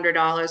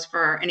 $800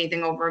 for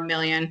anything over $1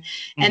 million,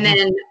 and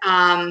then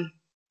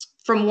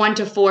from 1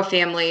 to 4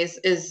 families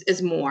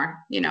is more.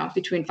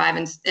 Between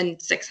 $500 and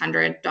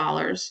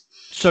 $600.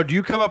 So do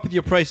you come up with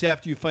your price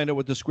after you find out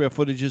what the square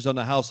footage is on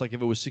the house? Like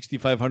if it was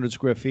 6,500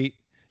 square feet?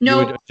 No.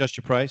 You would adjust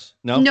your price?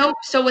 No? Nope.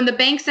 So when the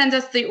bank sends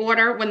us the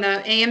order, when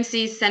the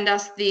AMCs send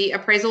us the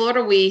appraisal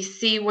order, we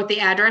see what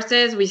the address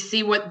is, we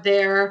see what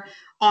they're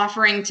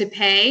offering to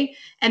pay,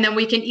 and then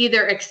we can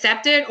either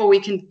accept it or we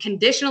can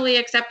conditionally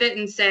accept it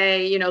and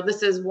say,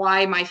 this is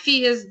why my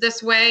fee is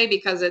this way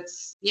because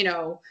it's,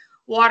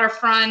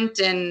 waterfront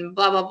and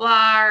blah, blah,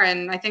 blah.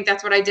 And I think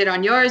that's what I did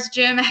on yours,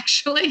 Jim,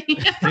 actually.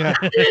 Yeah.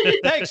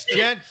 Thanks,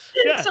 Jen.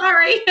 Yeah.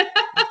 Sorry.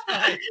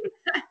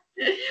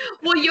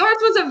 Well, yours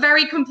was a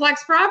very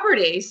complex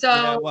property. So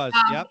Yeah, it was.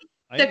 Yep.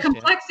 I the understand.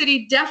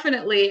 complexity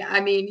definitely,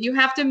 you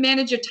have to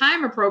manage your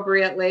time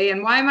appropriately.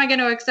 And why am I going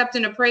to accept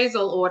an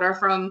appraisal order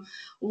from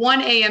one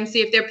AMC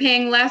if they're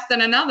paying less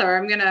than another?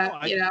 I'm going to,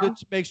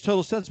 It makes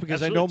total sense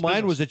because Absolutely, I know it's mine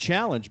business. was a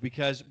challenge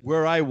because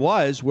where I am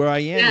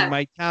Yeah. in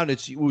my town,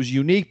 it was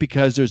unique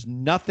because there's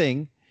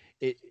nothing.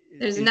 There's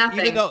Even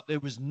nothing. though there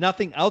was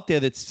nothing out there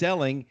that's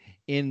selling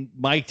in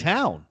my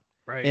town,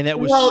 Right. and it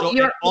was Well,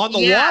 you're- on the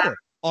yeah. water.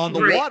 On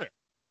the Right. water.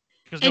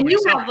 Because And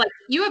nobody's you selling.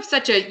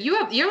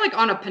 have you're like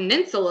on a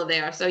peninsula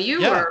there. So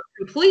you Yeah. were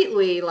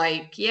completely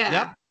like, yeah.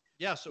 Yep.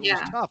 Yeah, so it Yeah.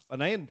 was tough,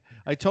 and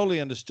I totally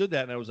understood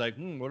that, and I was like,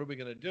 what are we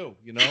gonna do?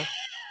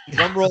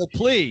 Drum roll,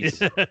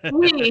 please. We're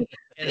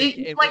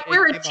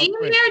a team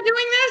here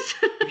doing this.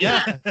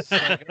 Yeah.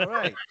 Like, all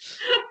right.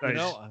 You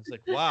know, I was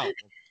like, wow.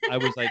 I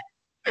was like,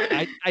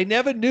 I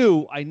never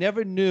knew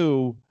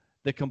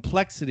the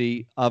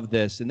complexity of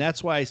this. And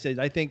that's why I said,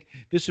 I think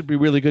this would be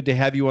really good to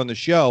have you on the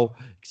show.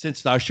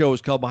 Since our show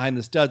is called Behind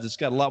the Studs, it's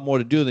got a lot more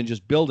to do than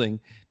just building.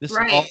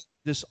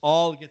 This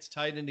all gets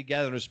tied in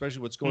together, and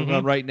especially what's going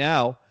on right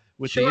now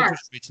with the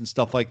interest rates and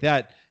stuff like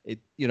that.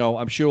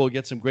 I'm sure we'll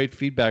get some great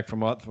feedback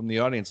from the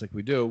audience like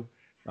we do.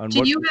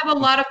 Do you have a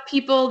lot of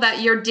people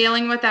that you're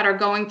dealing with that are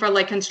going for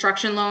like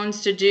construction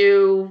loans to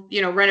do,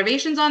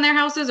 renovations on their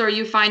houses? Or are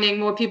you finding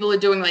more people are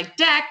doing like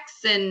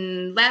decks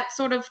and that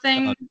sort of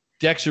thing?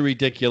 Decks are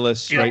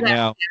ridiculous right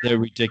now. They're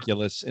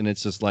ridiculous. And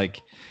it's just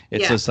like,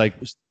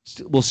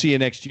 we'll see you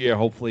next year.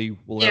 Hopefully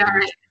we'll have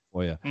a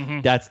for you.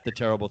 Mm-hmm. That's the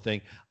terrible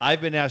thing.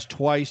 I've been asked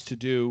twice to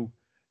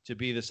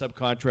be the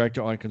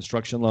subcontractor on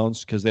construction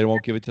loans because they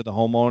won't give it to the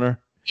homeowner.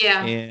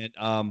 Yeah. And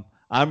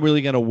I'm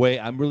really going to wait.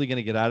 I'm really going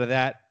to get out of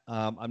that.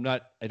 I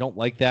don't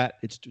like that.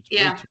 It's way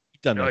too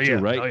done that too,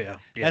 right? Oh yeah.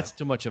 That's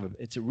too much of a,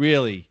 it's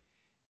really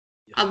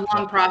a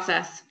long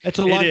process. It's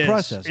a long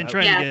process. And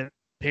trying to get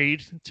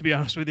paid, to be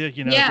honest with you,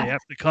 they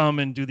have to come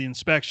and do the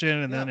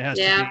inspection, and then it has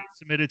to be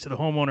submitted to the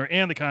homeowner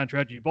and the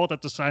contractor. You both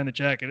have to sign the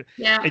check.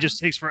 It just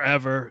takes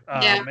forever.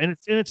 And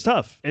it's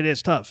tough. It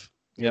is tough.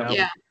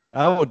 Yeah.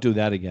 I won't do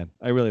that again.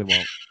 I really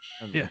won't.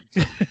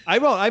 I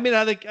won't. I mean,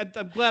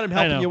 I'm glad I'm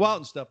helping you out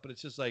and stuff, but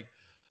it's just like,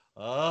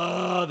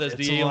 there's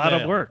it's a lot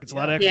of work. It's a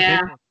lot of extra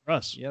paperwork for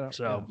us.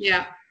 So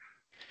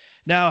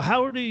now,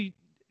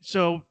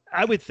 so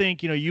I would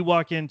think, you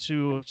walk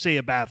into, say,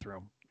 a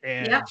bathroom,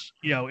 and I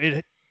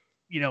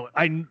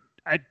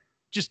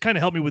just kind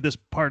of help me with this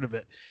part of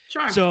it.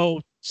 Sure.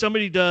 So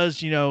somebody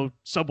does,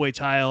 subway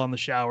tile on the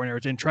shower and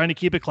everything, trying to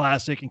keep it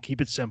classic and keep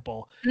it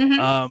simple.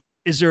 Mm-hmm.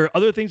 Is there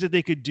other things that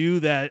they could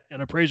do that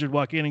an appraiser would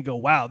walk in and go,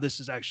 wow,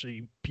 this is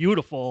actually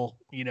beautiful.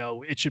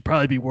 It should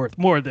probably be worth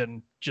more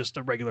than just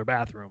a regular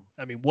bathroom.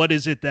 I mean, what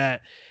is it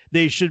that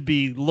they should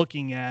be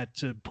looking at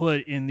to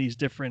put in these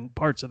different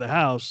parts of the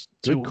house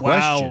to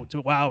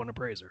wow an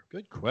appraiser?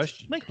 Good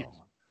question. Thank you.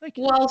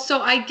 Well,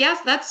 so I guess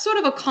that's sort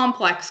of a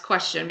complex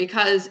question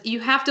because you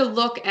have to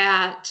look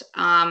at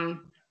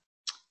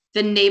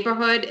the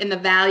neighborhood and the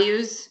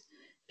values,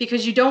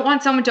 because you don't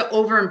want someone to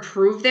over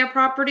improve their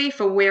property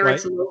for where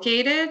it's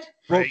located.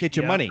 Won't get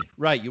your money.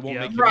 Right. You won't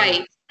make your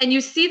money. And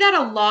you see that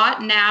a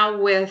lot now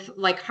with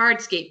like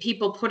hardscape,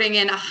 people putting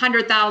in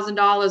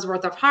 $100,000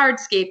 worth of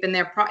hardscape in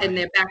their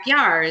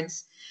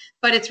backyards,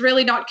 but it's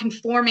really not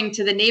conforming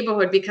to the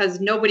neighborhood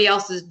because nobody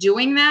else is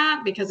doing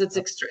that, because it's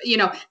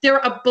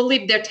there are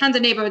tons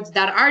of neighborhoods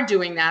that are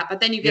doing that,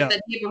 but then you get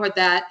the neighborhood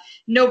that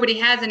nobody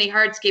has any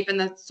hardscape and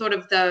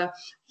the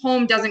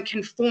home doesn't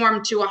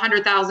conform to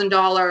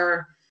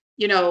 $100,000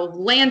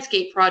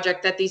 landscape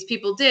project that these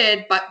people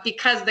did, but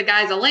because the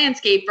guy's a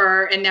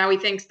landscaper and now he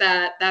thinks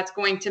that that's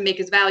going to make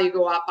his value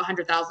go up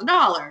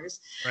 $100,000.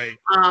 Right.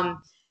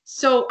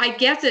 So I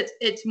guess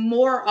it's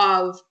more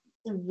of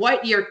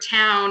what your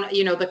town,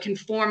 the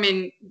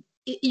conforming,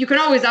 you can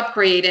always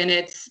upgrade, and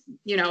it's,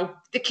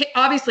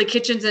 obviously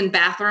kitchens and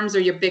bathrooms are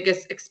your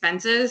biggest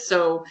expenses.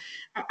 So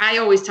I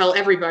always tell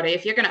everybody,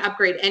 if you're going to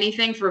upgrade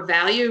anything for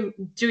value,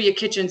 do your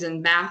kitchens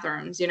and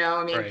bathrooms,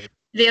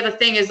 The other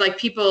thing is like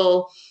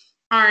people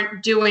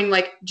aren't doing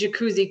like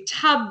jacuzzi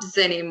tubs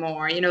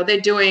anymore. They're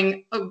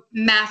doing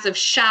massive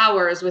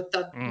showers with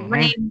the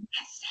rain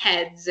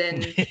heads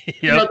and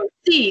the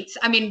seats.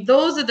 I mean,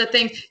 those are the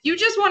things you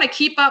just want to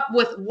keep up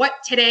with what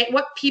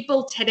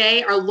people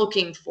today are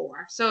looking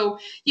for. So,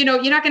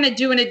 you're not going to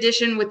do an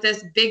addition with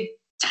this big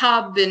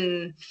tub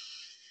and,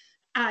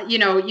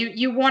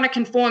 you want to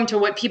conform to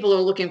what people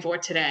are looking for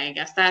today. I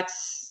guess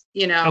that's,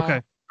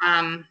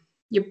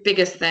 your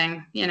biggest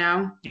thing,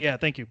 Yeah,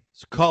 thank you.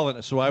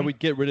 So I would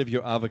get rid of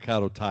your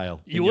avocado tile.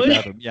 You would?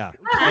 Yeah.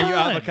 And your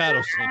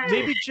avocado sink.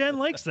 Maybe Jen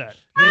likes that.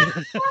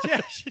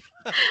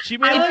 She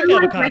may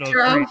like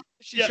avocado.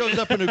 She shows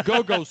up in a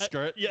go-go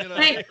skirt.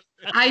 Hey,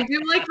 I do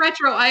like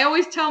retro. I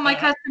always tell my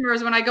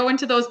customers when I go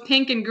into those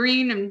pink and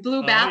green and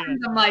blue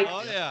bathrooms, I'm like,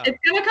 it's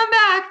going to come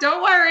back.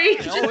 Don't worry.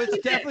 Oh, it's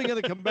definitely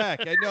going to come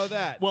back. I know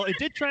that. Well, it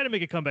did try to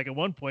make a comeback at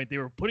one point. They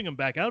were putting them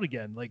back out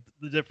again, like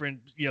the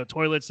different,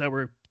 toilets that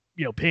were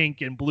pink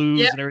and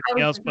blues and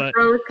everything else, but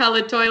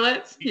rose-colored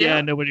toilets.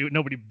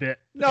 Nobody bit.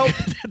 No,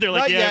 they're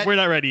like, we're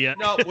not ready yet.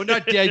 No, we're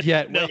not dead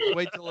yet.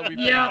 Wait till we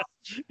pass.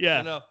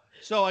 Yeah.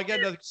 So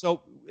again,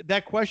 so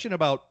that question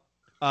about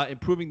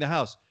improving the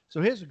house.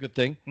 So here's a good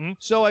thing. Mm-hmm.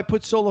 So I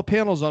put solar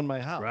panels on my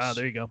house. Wow,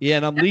 there you go. Yeah,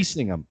 and I'm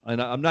leasing them,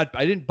 and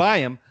I didn't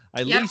buy them.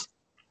 I leased.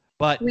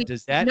 But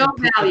does that no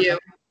value?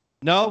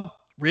 No,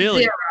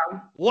 really. Zero.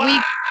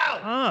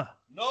 Wow.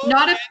 No.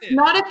 Not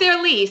if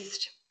they're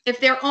leased. If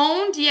they're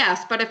owned,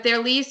 yes, but if they're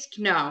leased,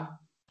 no.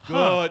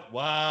 Good.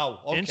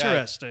 Wow. Okay.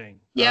 Interesting.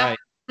 Yeah.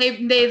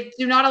 Right. They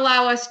do not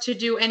allow us to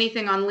do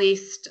anything on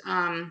leased,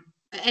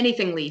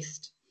 anything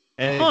leased.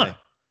 Anything.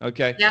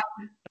 Okay. Yeah.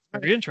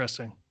 Very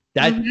interesting.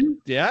 That.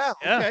 Yeah.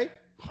 Okay.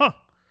 Huh.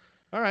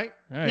 All right.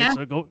 Yeah.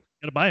 So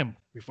Gotta buy them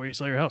before you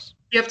sell your house.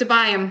 You have to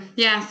buy them.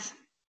 Yes.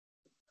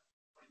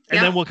 And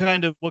Yep. then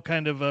what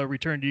kind of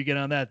return do you get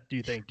on that? Do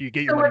you think? Do you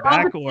get your So money it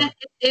all back, or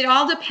it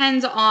all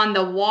depends on the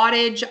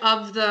wattage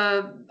of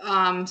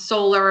the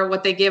solar,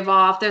 what they give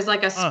off. There's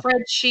like a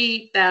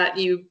spreadsheet that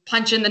you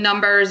punch in the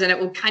numbers, and it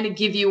will kind of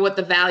give you what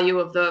the value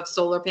of the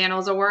solar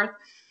panels are worth.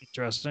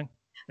 interesting?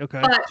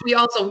 Okay. But we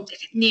also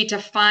need to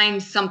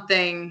find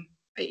something,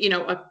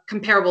 a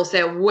comparable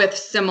sale with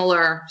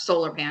similar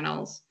solar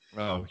panels.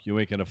 Oh, you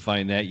ain't gonna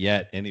find that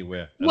yet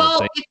anywhere.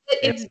 Well,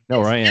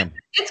 no, I am.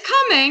 It's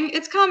coming.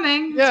 It's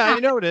coming. Yeah, It's I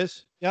know it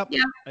is. Yep.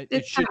 Yeah,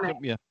 It should coming.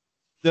 come.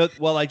 Yeah.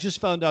 Well, I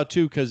just found out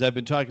too, because I've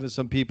been talking to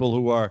some people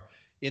who are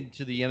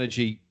into the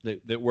energy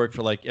that work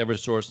for like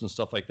Eversource and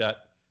stuff like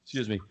that.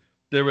 Excuse me.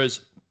 There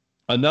is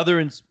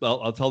another.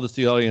 I'll tell this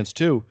to the audience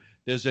too.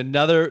 There's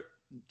another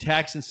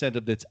tax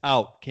incentive that's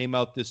came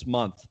out this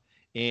month,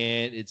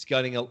 and it's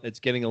getting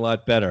a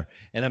lot better.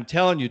 And I'm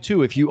telling you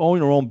too, if you own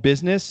your own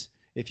business,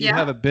 if you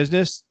have a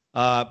business,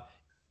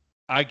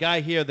 our guy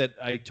here that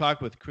I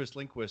talked with, Chris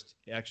Lindquist,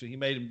 actually, he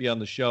made him be on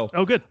the show.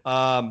 Oh, good.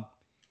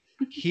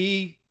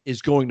 He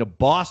is going to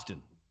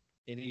Boston,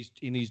 and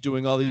he's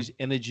doing all these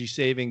energy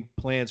saving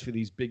plans for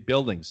these big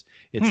buildings.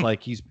 It's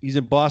like he's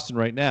in Boston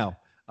right now,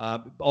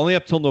 only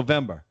up till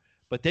November.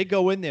 But they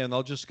go in there and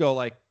they'll just go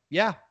like,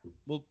 yeah,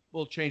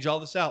 we'll change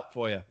all this out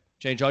for you,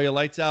 change all your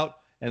lights out,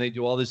 and they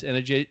do all this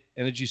energy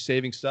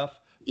saving stuff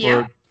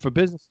for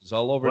businesses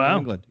all over New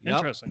England. Yep.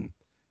 Interesting.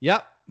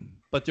 Yep.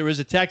 But there is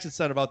a tax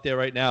incentive out there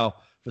right now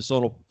for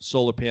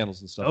solar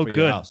panels and stuff. Oh, for your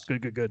good. house.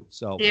 Good.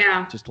 So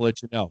Yeah. just to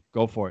let you know,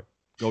 go for it.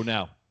 Go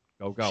now.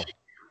 Go.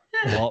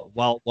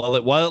 while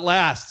it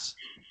lasts.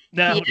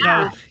 Now,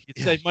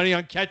 You save money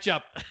on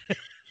ketchup.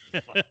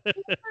 all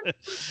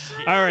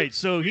right.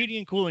 So heating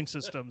and cooling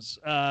systems.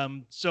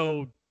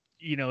 So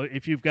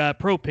if you've got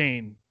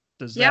propane,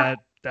 does that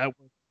work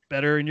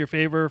better in your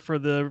favor for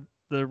the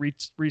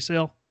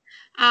resale?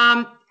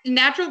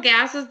 Natural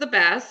gas is the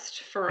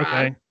best for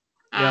us.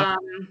 Yep.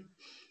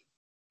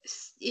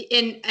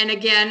 And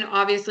again,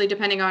 obviously,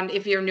 depending on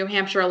if you're in New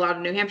Hampshire, a lot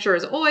of New Hampshire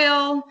is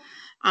oil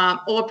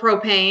or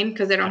propane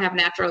because they don't have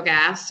natural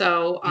gas.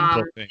 So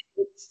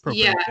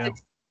Propane,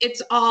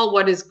 it's all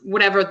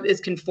whatever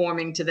is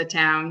conforming to the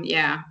town.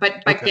 Yeah,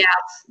 but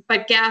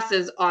gas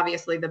is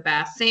obviously the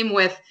best. Same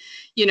with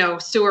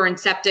sewer and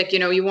septic.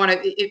 You want to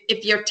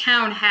if your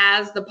town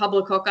has the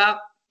public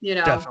hookup,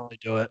 definitely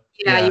do it.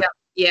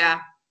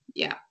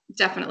 Yeah,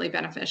 definitely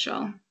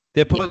beneficial.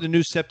 They're putting a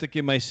new septic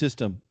in my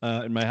system,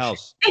 in my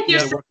house.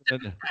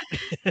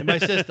 In my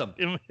system.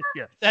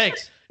 Yeah.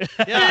 Thanks.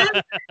 Yeah.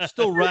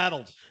 Still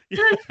rattled.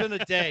 It's been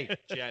a day,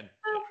 Jen.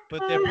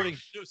 But they're putting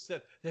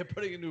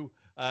a new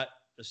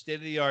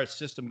state-of-the-art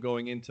system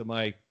going into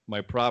my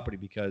property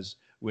because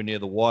we're near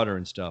the water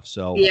and stuff.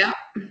 So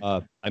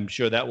I'm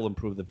sure that will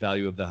improve the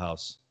value of the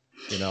house.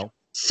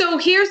 So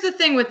here's the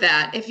thing with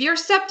that. If your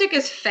septic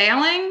is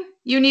failing,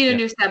 you need a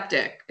new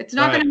septic. It's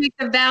not going to make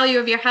the value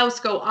of your house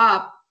go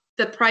up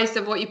the price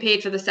of what you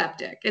paid for the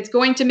septic. It's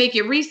going to make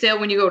your resale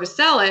when you go to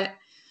sell it.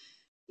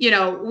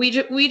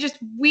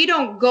 We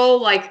don't go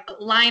like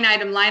line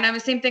item.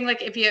 Same thing.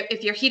 Like if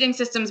your heating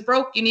system's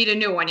broke, you need a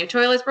new one. Your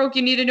toilet's broke,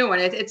 you need a new one.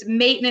 It's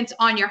maintenance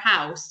on your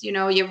house.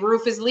 Your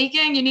roof is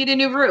leaking, you need a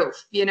new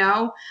roof. It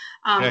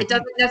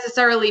doesn't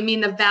necessarily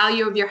mean the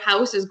value of your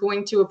house is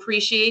going to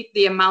appreciate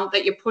the amount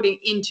that you're putting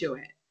into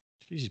it.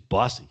 She's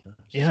bossy. Huh?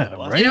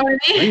 Right. You know what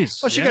I mean?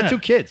 Well, she got 2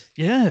 kids.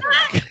 Yeah.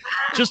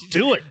 Just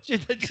do it. She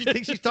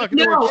thinks she's talking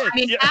to her No, kids. I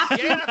mean,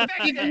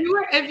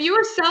 absolutely. If you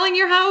were selling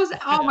your house,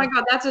 oh my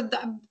God, that's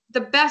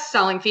the best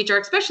selling feature,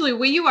 especially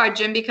where you are,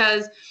 Jim,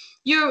 because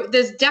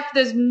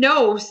there's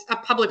no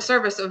public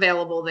service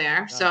available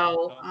there.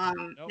 So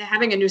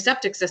having a new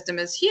septic system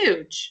is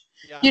huge.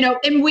 Yeah.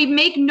 And we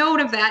make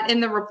note of that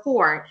in the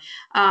report.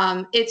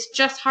 It's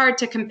just hard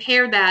to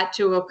compare that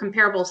to a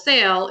comparable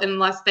sale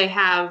unless they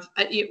have,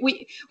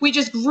 we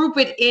just group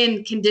it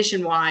in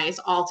condition wise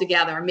all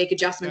together and make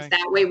adjustments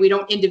that way. We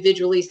don't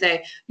individually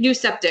say new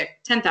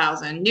septic,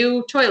 10,000,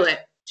 new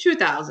toilet,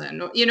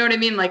 2,000. You know what I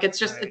mean? Like it's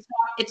just,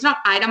 it's not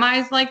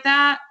itemized like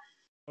that.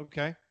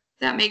 Okay.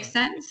 That makes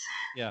sense.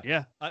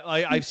 Yeah.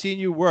 I've seen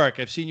you work.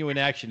 I've seen you in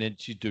action, and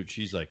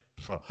she's like,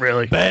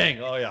 really? Bang!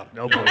 Oh yeah.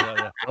 No boy.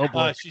 Oh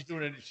boy. She's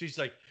doing it. She's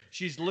like,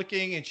 she's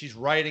looking and she's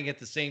writing at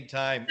the same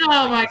time.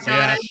 Oh my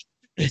God.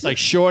 It's like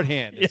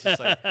shorthand. It's just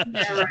like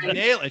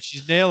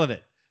she's nailing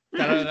it.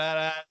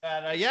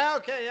 Yeah.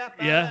 Okay.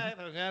 Yeah.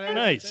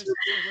 Nice.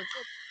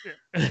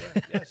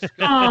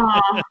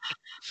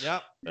 Yeah.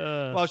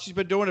 Well, she's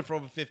been doing it for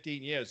over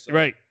 15 years. So,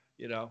 right.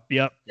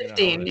 Yep.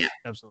 15. Yeah.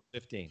 Absolutely.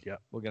 15. Yeah.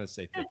 We're gonna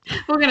say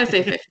 15. We're gonna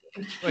say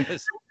 15.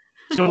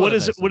 So what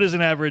does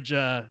an average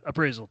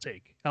appraisal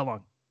take? How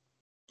long?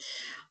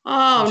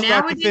 Oh, From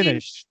start to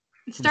finish.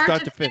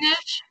 Start to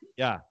finish.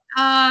 Yeah.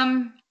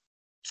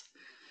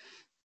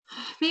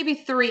 Maybe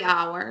 3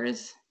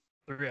 hours.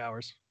 3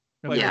 hours.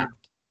 Okay. Yeah.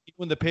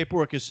 When the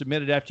paperwork is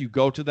submitted after you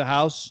go to the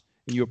house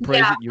and you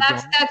appraise it,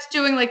 that's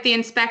doing like the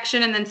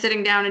inspection and then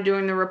sitting down and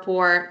doing the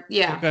report.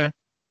 Yeah. Okay.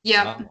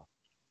 Yep.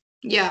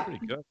 Yeah.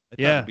 Pretty good.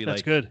 Yeah,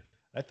 that's good.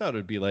 I thought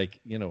it'd be like,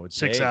 6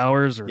 day.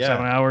 hours or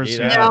 7 hours.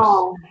 8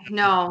 hours.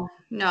 No.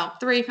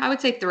 3. I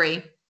would say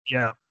 3.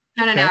 Yeah.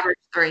 On an average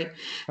 3.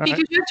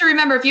 Because you have to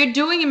remember, if you're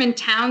doing them in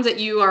towns that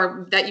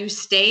you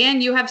stay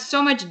in, you have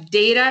so much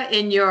data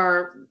in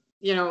your,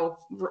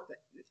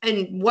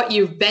 and what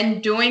you've been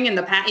doing in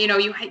the past.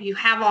 You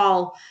have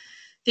all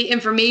the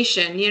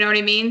information. You know what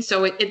I mean?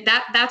 So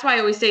that's why I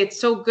always say it's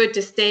so good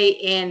to stay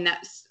in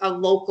a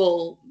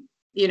local,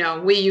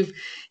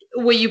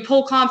 where you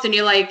pull comps and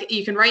you're like,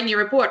 you can write in your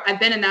report, I've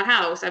been in that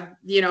house. I've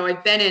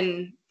been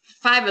in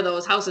 5 of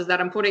those houses that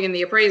I'm putting in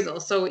the appraisal.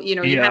 So,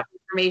 you have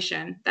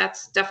information.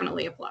 That's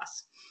definitely a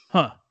plus.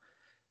 Huh.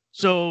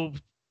 So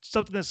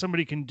something that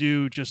somebody can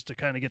do just to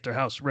kind of get their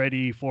house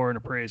ready for an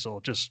appraisal,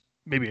 just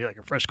maybe like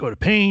a fresh coat of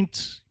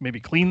paint, maybe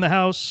clean the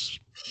house,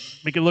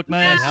 make it look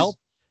nice. Help.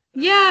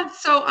 Yeah.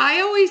 So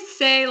I always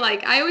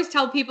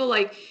tell people,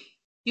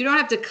 you don't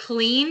have to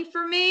clean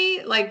for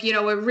me.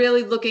 We're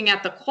really looking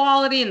at the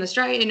quality and the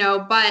strike,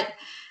 but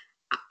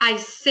I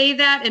say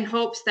that in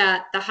hopes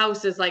that the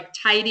house is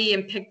tidy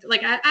and picked.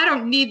 I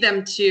don't need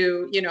them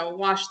to,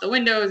 wash the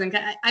windows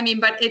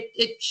but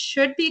it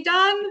should be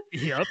done.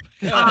 Yep.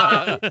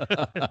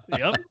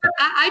 Yep.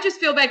 I just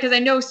feel bad because I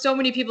know so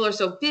many people are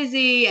so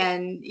busy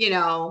and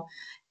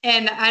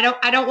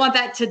I don't want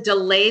that to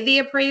delay the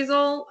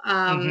appraisal.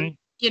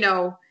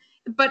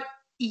 But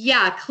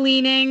yeah,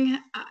 cleaning,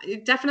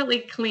 definitely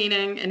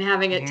cleaning and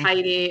having it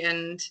tidy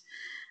and,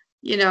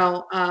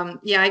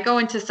 I go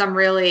into some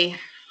really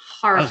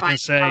horrifying. I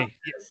was going to say,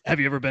 have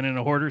you ever been in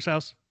a hoarder's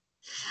house?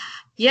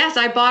 Yes,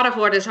 I bought a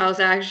hoarder's house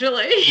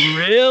actually.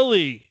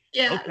 Really?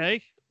 Yeah.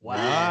 Okay.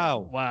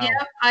 Wow. Yeah,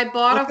 I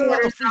bought a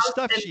hoarder's free house.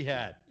 Stuff she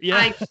had. Yeah.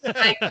 I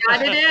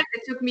gutted it.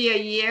 It took me a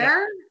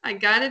year. I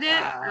gutted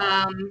it.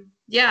 Wow.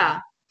 Yeah.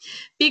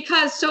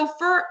 Because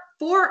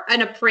for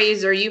an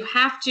appraiser, you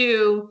have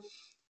to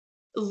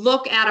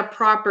look at a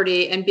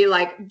property and be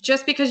like,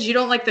 just because you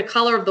don't like the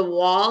color of the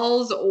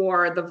walls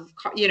or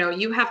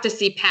you have to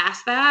see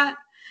past that.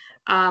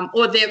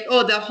 Or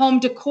the home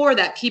decor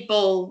that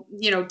people,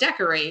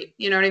 decorate,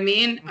 you know what I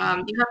mean?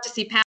 You have to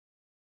see past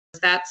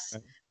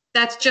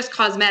that's just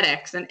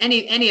cosmetics, and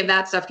any of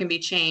that stuff can be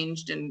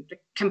changed and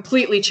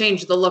completely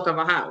change the look of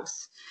a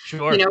house.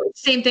 Sure.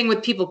 Same thing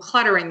with people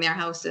cluttering their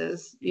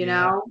houses,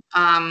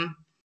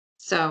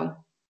 so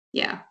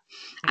yeah,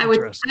 I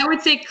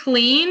would say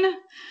clean,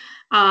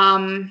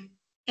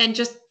 and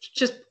just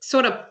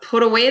sort of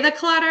put away the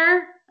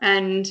clutter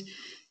and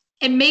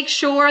make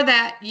sure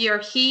that your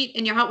heat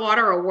and your hot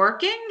water are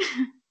working.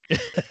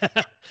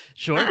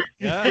 Sure.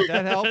 Yeah,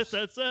 that helps.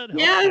 That's it.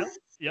 Yes.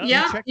 Yep.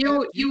 Yeah.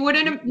 You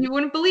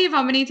wouldn't believe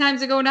how many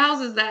times I go into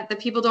houses that the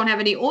people don't have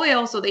any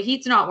oil, so the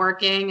heat's not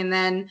working, and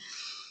then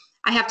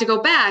I have to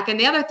go back. And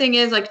the other thing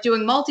is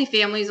doing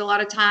multifamilies, a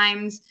lot of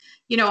times,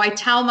 I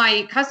tell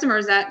my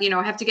customers that,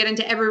 I have to get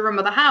into every room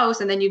of the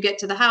house, and then you get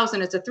to the house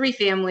and it's a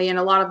 3-family. And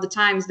a lot of the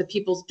times the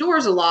people's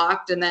doors are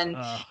locked and then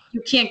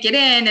you can't get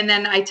in. And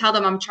then I tell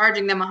them I'm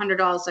charging them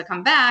 $100 to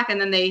come back.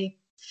 And then they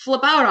flip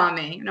out on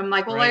me. And I'm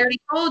like, well, I already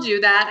told you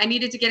that I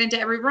needed to get into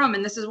every room.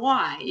 And this is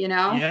why,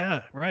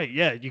 Yeah. Right.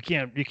 Yeah. You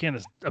can't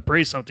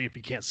appraise something if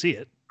you can't see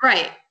it.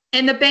 Right.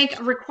 And the bank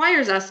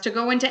requires us to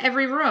go into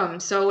every room.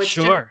 So it's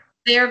just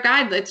their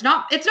guide. It's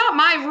not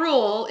my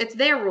rule. It's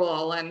their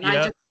rule. And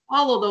I just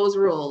follow those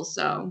rules.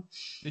 So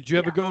did you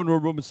ever go into a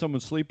room and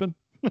someone's sleeping?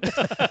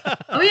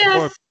 Oh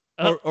yes.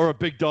 Or a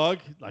big dog?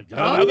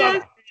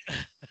 Yes.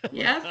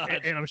 Yes.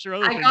 And I'm sure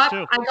other things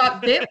too. I got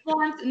bit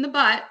once in the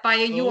butt by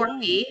a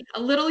Yorkie,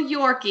 a little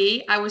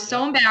Yorkie. I was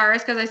so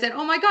embarrassed because I said,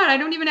 oh my God, I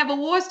don't even have a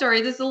war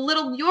story. This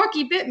little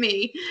Yorkie bit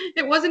me.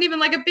 It wasn't even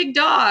like a big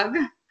dog.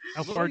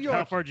 How far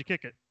did you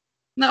kick it?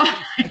 No,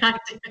 I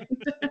didn't.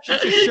 She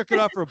just shook it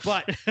off her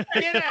butt.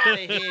 Get out of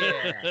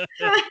here.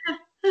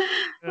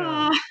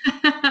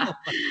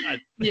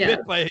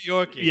 Bit by a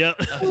Yorkie. Yep.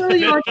 Bit by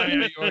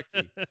a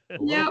Yorkie. A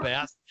little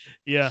bastard.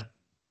 Yeah.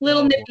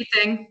 Little nippy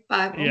thing,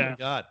 but oh my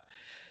God.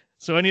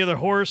 So any other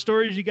horror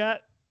stories you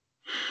got?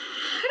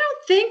 I don't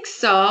think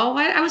so.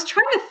 I was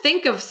trying to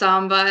think of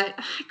some, but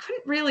I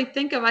couldn't really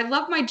think of. I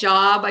love my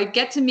job. I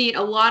get to meet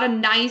a lot of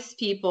nice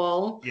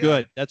people.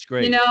 Good. That's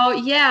great.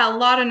 A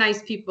lot of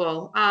nice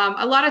people.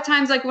 A lot of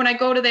times, when I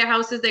go to their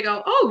houses, they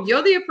go, "Oh,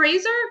 you're the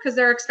appraiser?" Because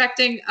they're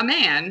expecting a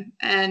man,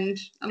 and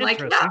I'm like,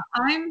 "Yeah,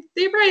 I'm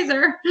the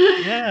appraiser."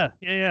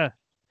 Yeah.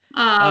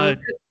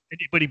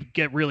 Anybody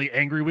get really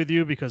angry with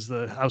you because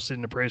the house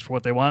didn't appraise for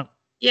what they want?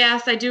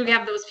 Yes, I do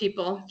have those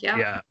people. Yeah.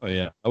 Yeah. Oh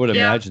yeah, I would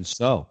imagine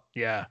so.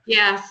 Yeah.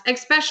 Yes,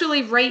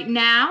 especially right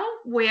now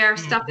where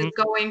stuff is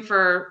going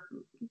for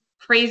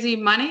crazy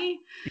money.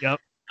 Yep.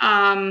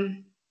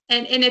 And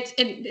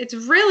it's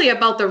really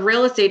about the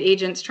real estate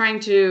agents trying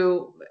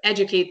to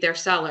educate their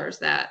sellers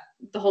that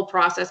the whole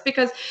process,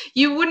 because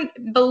you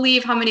wouldn't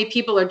believe how many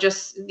people are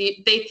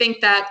they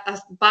think that a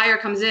buyer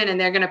comes in and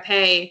they're going to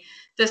pay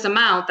this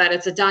amount that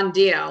it's a done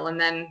deal, and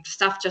then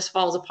stuff just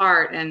falls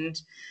apart. And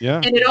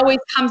it always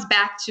comes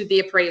back to the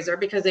appraiser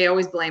because they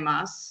always blame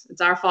us. It's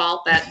our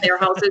fault that their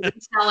house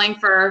isn't selling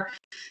for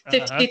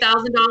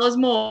 $50,000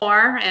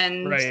 more,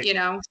 and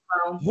so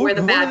we're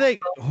the bad.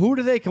 Who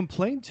do they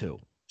complain to?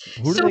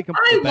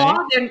 By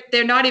law,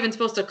 they're not even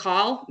supposed to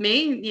call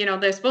me.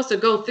 They're supposed to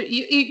go through.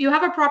 You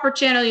have a proper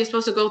channel. You're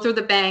supposed to go through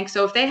the bank.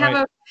 So if they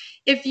have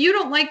if you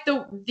don't like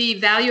the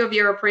value of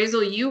your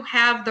appraisal, you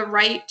have the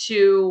right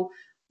to,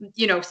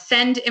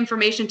 send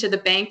information to the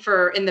bank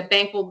and the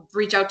bank will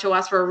reach out to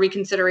us for a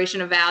reconsideration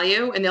of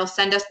value, and they'll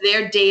send us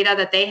their data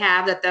that they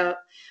have that the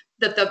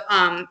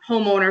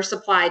homeowner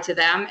supplied to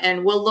them,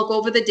 and we'll look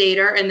over the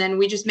data, and then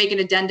we just make an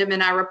addendum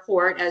in our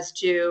report as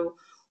to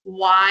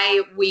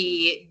why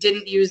we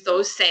didn't use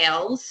those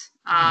sales,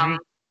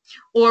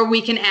 or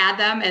we can add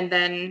them and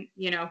then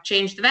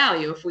change the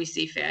value if we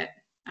see fit.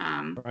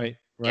 Right.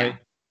 Yeah.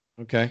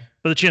 Okay.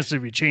 But the chances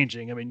of you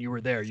changing, I mean, you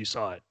were there, you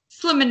saw it.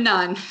 Slim and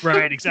none.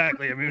 Right,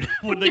 exactly. I mean,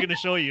 what are they going to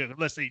show you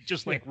unless they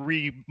just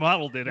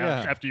remodeled it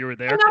after you were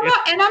there?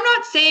 And I'm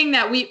not saying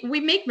that we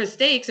make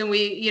mistakes, and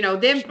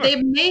they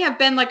may have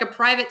been like a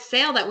private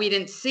sale that we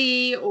didn't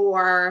see,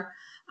 or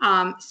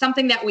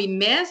something that we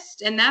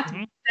missed, and that's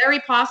very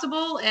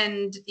possible.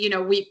 And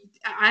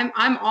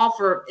I'm all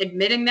for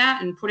admitting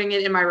that and putting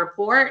it in my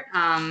report.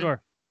 Sure.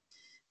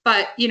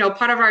 But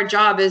part of our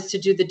job is to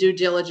do the due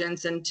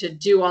diligence and to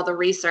do all the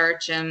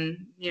research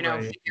and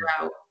figure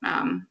out.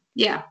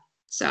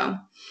 So.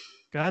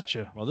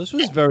 Gotcha. Well, this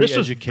was very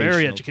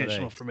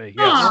educational for me.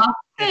 Yes.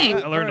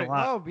 Thanks. I learned a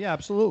lot. Oh, yeah,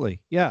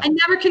 absolutely. Yeah. I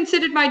never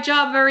considered my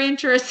job very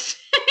interesting.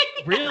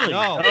 Really?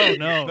 No. Oh,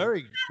 no.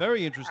 Very,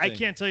 very interesting. I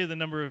can't tell you the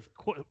number of,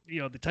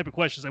 the type of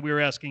questions that we were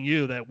asking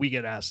you that we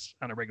get asked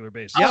on a regular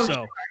basis. Oh,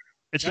 so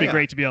it's been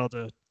great to be able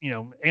to,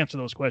 answer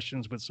those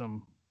questions with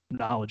some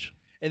knowledge.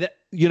 And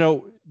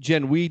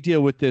Jen, we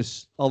deal with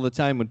this all the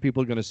time when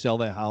people are going to sell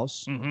their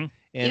house, and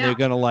they're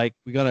going to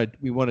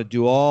we want to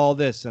do all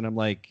this, and I'm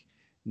like,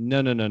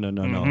 no,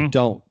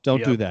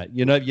 don't do that.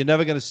 You're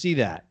never going to see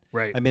that.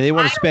 Right. I mean, they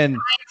want to spend.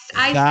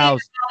 I say this all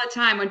the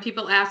time when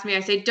people ask me. I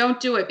say, don't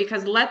do it,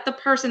 because let the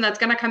person that's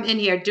going to come in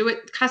here do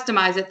it,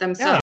 customize it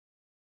themselves.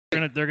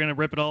 Yeah. They're gonna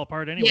rip it all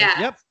apart anyway. Yeah.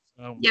 Yep.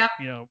 So,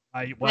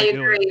 I why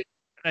do agree. it?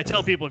 I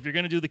tell people, if you're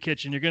going to do the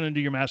kitchen, you're going to do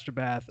your master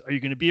bath, are you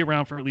going to be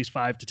around for at least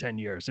 5 to 10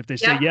 years? If they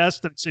say yes,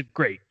 that's it.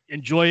 Great.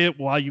 Enjoy it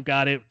while you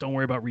got it. Don't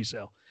worry about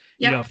resale.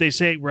 If they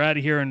say we're out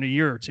of here in a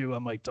year or two,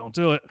 I'm like, don't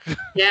do it.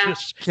 Yeah.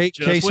 just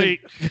wait.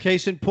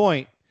 Case in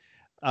point,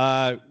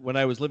 when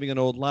I was living in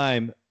Old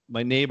Lyme,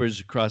 my neighbors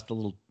across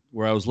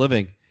where I was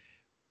living,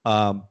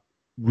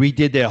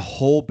 redid their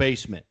whole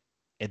basement,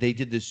 and they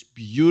did this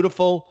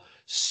beautiful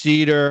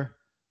cedar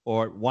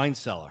or wine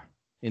cellar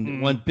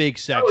in one big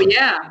section. Oh,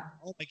 yeah.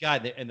 Oh, my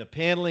God. And the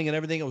paneling and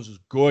everything, it was just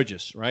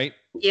gorgeous, right?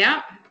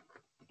 Yeah.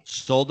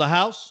 Sold the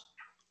house.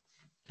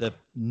 The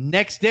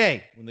next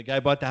day, when the guy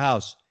bought the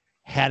house,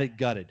 had it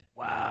gutted.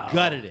 Wow.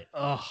 Gutted it.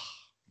 Oh.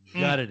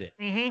 Gutted it.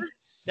 Mm-hmm.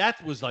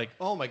 That was like,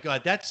 oh, my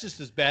God, that's just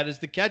as bad as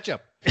the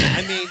ketchup.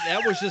 I mean,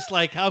 that was just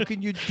like, how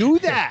can you do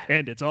that?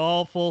 And it's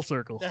all full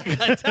circle.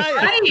 I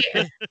tell you.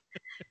 Right.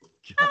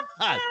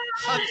 God,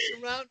 I'm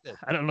surrounded.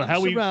 I don't know how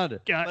we got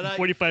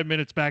 45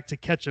 minutes back to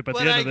ketchup at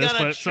the end of this,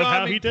 but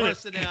somehow he did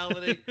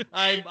personality.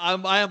 I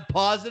am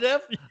positive.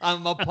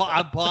 I'm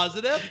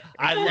positive.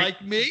 I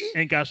like me.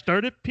 And got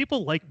started.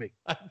 People like me.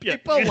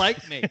 People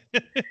like me.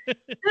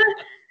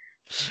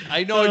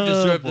 I know I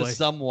deserve this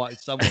some way.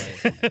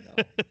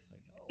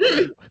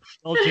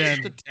 Well,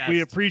 Jen,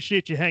 we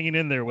appreciate you hanging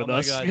in there with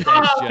us.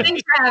 God,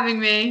 thanks for having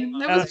me.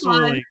 That was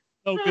fun.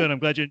 Oh, good. I'm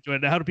glad you enjoyed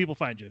it. Now, how do people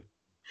find you?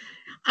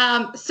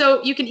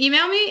 So you can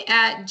email me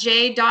at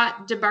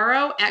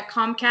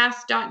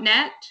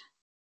j.deburrow@comcast.net.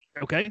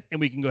 Okay.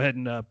 And we can go ahead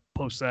and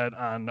post that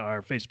on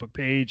our Facebook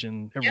page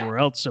and everywhere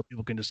else so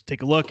people can just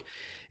take a look.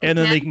 And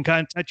then they can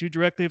contact you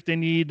directly if they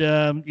need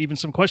even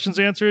some questions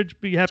answered.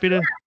 Be happy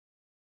to.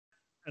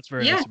 That's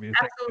very nice of you.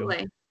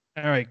 Absolutely.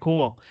 All right,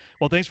 cool.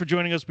 Well, thanks for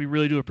joining us. We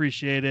really do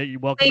appreciate it.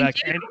 You're welcome back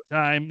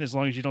anytime, as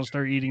long as you don't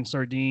start eating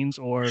sardines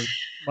or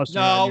mustard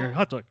on your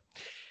hot dog.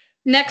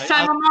 Next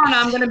time I'm on,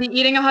 I'm going to be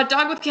eating a hot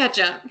dog with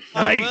ketchup.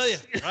 Nice.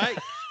 Brilliant. Right.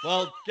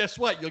 Well, guess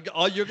what?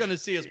 All you're going to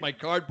see is my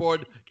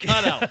cardboard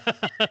cutout.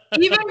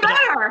 Even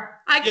better.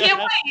 I can't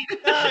wait.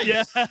 Nice.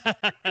 Yeah.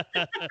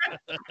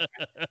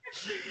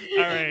 All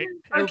right.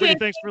 Everybody,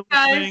 thanks for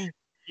listening.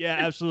 Yeah,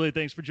 absolutely.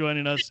 Thanks for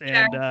joining us.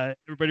 And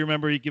everybody,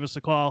 remember, you give us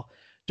a call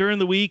during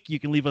the week. You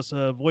can leave us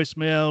a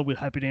voicemail. We're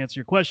happy to answer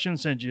your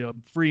questions, send you a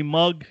free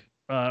mug,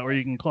 or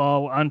you can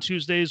call on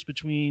Tuesdays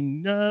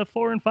between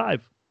 4 and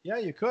 5. Yeah,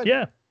 you could.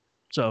 Yeah.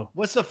 So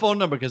what's the phone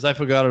number? Because I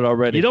forgot it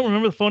already. You don't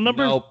remember the phone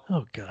number? Nope.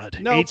 Oh, God.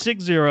 Nope.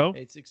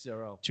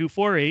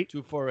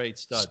 860-248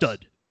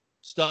 stud.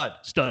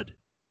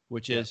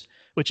 Which is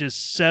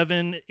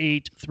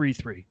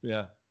 7833.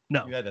 Yeah.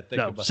 No. You had to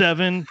think about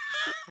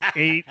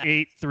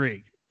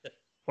 7883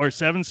 or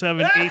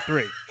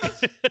 7783.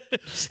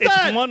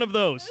 It's one of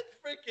those. That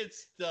freaking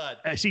stud.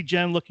 I see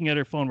Jen looking at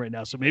her phone right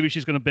now, so maybe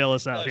she's going to bail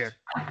us out here.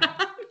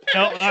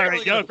 No, all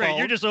right. No, great.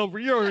 You're just over.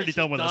 You're already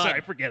done with us. All done.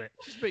 right, forget it.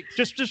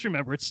 Just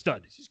remember, it's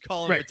stud. She's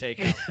calling it a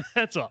takeout.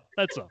 That's all.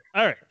 That's all.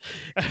 All right.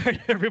 All right,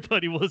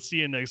 everybody. We'll see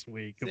you next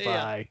week. See ya.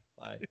 Goodbye.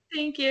 Bye.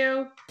 Thank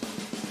you.